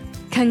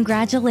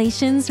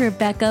 Congratulations,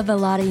 Rebecca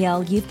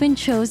Villarreal. You've been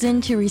chosen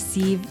to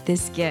receive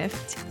this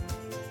gift.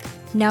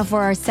 Now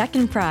for our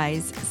second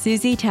prize,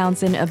 Susie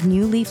Townsend of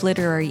New Leaf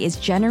Literary is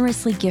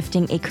generously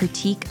gifting a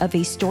critique of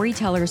a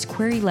storyteller's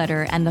query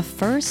letter and the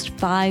first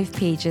 5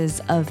 pages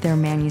of their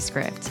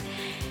manuscript.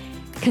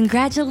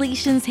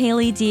 Congratulations,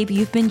 Haley Deeb.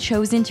 You've been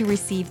chosen to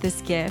receive this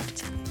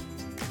gift.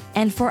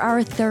 And for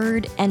our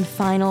third and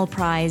final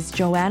prize,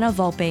 Joanna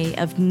Volpe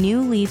of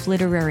New Leaf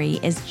Literary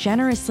is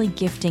generously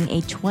gifting a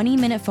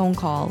 20-minute phone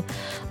call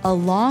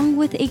along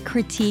with a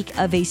critique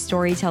of a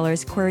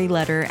storyteller's query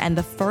letter and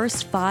the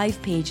first 5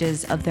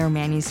 pages of their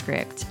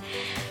manuscript.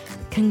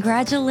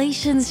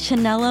 Congratulations,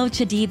 Chanello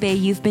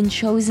Chadibe. You've been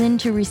chosen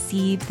to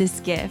receive this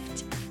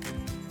gift.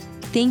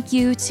 Thank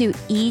you to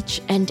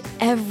each and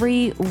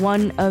every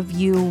one of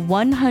you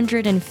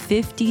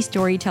 150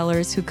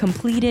 storytellers who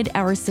completed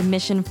our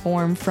submission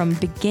form from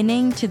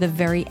beginning to the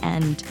very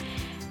end.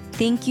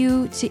 Thank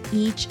you to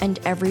each and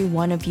every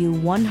one of you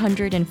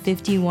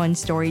 151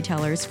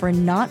 storytellers for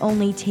not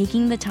only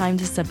taking the time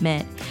to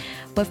submit,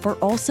 but for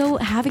also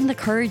having the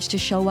courage to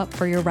show up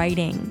for your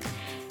writing.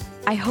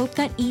 I hope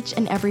that each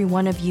and every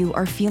one of you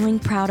are feeling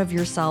proud of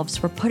yourselves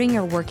for putting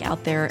your work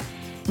out there.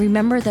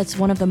 Remember, that's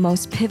one of the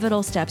most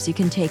pivotal steps you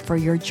can take for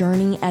your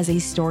journey as a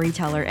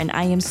storyteller, and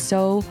I am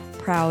so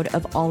proud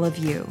of all of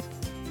you.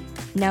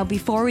 Now,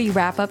 before we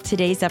wrap up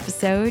today's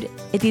episode,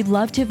 if you'd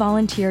love to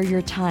volunteer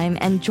your time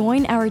and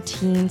join our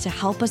team to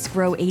help us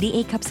grow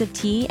 88 Cups of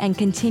Tea and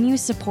continue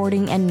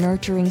supporting and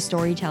nurturing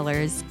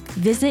storytellers,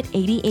 visit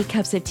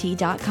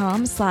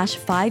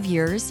 88cupsoftea.com/5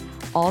 years,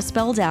 all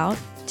spelled out,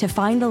 to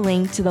find the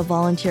link to the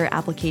volunteer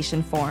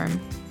application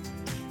form.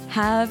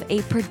 Have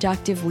a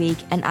productive week,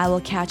 and I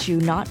will catch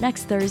you not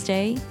next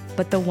Thursday,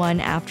 but the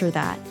one after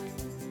that.